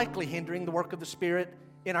 and you're likely hindering the work of the Spirit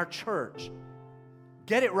in our church.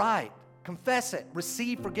 Get it right. Confess it.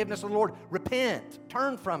 Receive forgiveness of the Lord. Repent.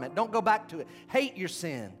 Turn from it. Don't go back to it. Hate your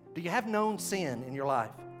sin. Do you have known sin in your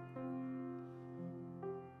life?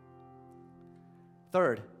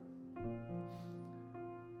 Third,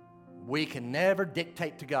 we can never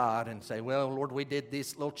dictate to God and say, well, Lord, we did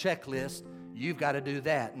this little checklist. You've got to do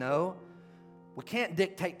that. No, we can't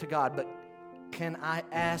dictate to God, but can I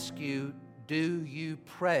ask you, do you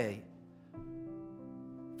pray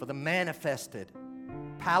for the manifested,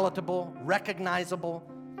 palatable, recognizable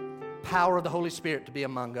power of the Holy Spirit to be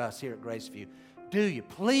among us here at Graceview? Do you?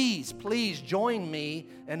 Please, please join me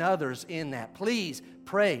and others in that. Please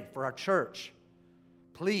pray for our church.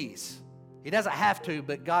 Please. He doesn't have to,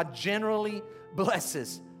 but God generally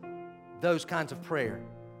blesses those kinds of prayer.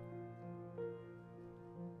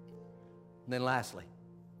 And then lastly,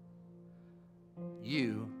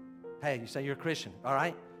 you say you're a Christian, all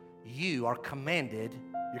right? You're commanded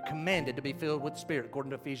to be filled with the Spirit,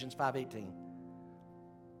 according to Ephesians 5:18.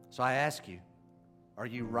 So I ask you, are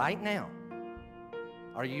you right now?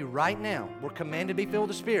 We're commanded to be filled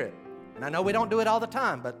with the Spirit. And I know we don't do it all the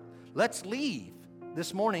time, but let's leave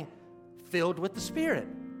this morning filled with the Spirit.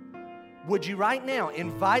 Would you right now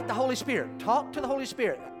invite the Holy Spirit? Talk to the Holy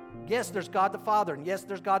Spirit. Yes, there's God the Father, and yes,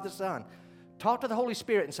 there's God the Son. Talk to the Holy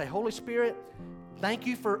Spirit and say, Holy Spirit, thank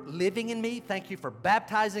you for living in me. Thank you for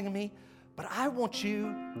baptizing me. But I want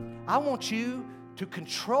you to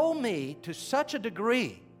control me to such a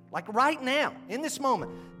degree like right now, in this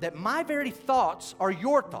moment, that my very thoughts are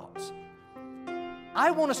your thoughts.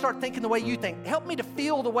 I want to start thinking the way you think. Help me to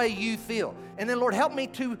feel the way you feel. And then, Lord, help me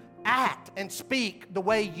to act and speak the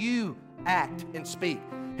way you act and speak.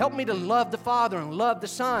 Help me to love the Father and love the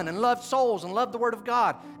Son and love souls and love the Word of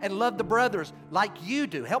God and love the brothers like you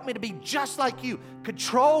do. Help me to be just like you.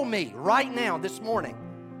 Control me right now this morning.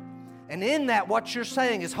 And in that, what you're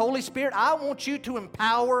saying is, Holy Spirit, I want you to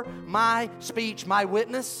empower my speech, my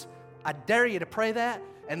witness. I dare you to pray that.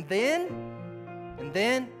 And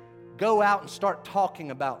then go out and start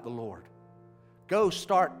talking about the Lord. Go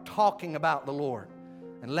start talking about the Lord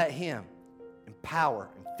and let Him empower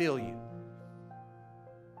and fill you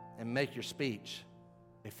and make your speech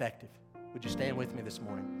effective. Would you stand with me this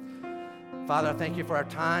morning? Father, I thank you for our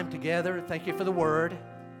time together. Thank you for the Word.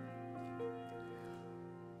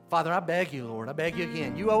 Father, I beg you, Lord, I beg you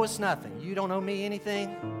again. You owe us nothing. You don't owe me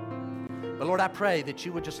anything. But Lord, I pray that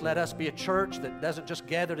you would just let us be a church that doesn't just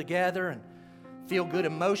gather together and feel good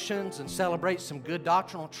emotions and celebrate some good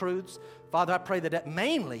doctrinal truths. Father, I pray that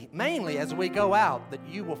mainly as we go out, that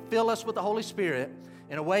you will fill us with the Holy Spirit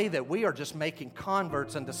in a way that we are just making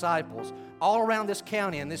converts and disciples all around this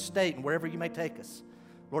county and this state and wherever you may take us.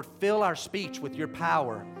 Lord, fill our speech with your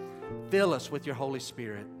power. Fill us with your Holy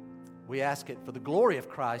Spirit. We ask it for the glory of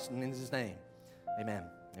Christ and in His name. Amen.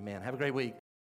 Amen. Have a great week.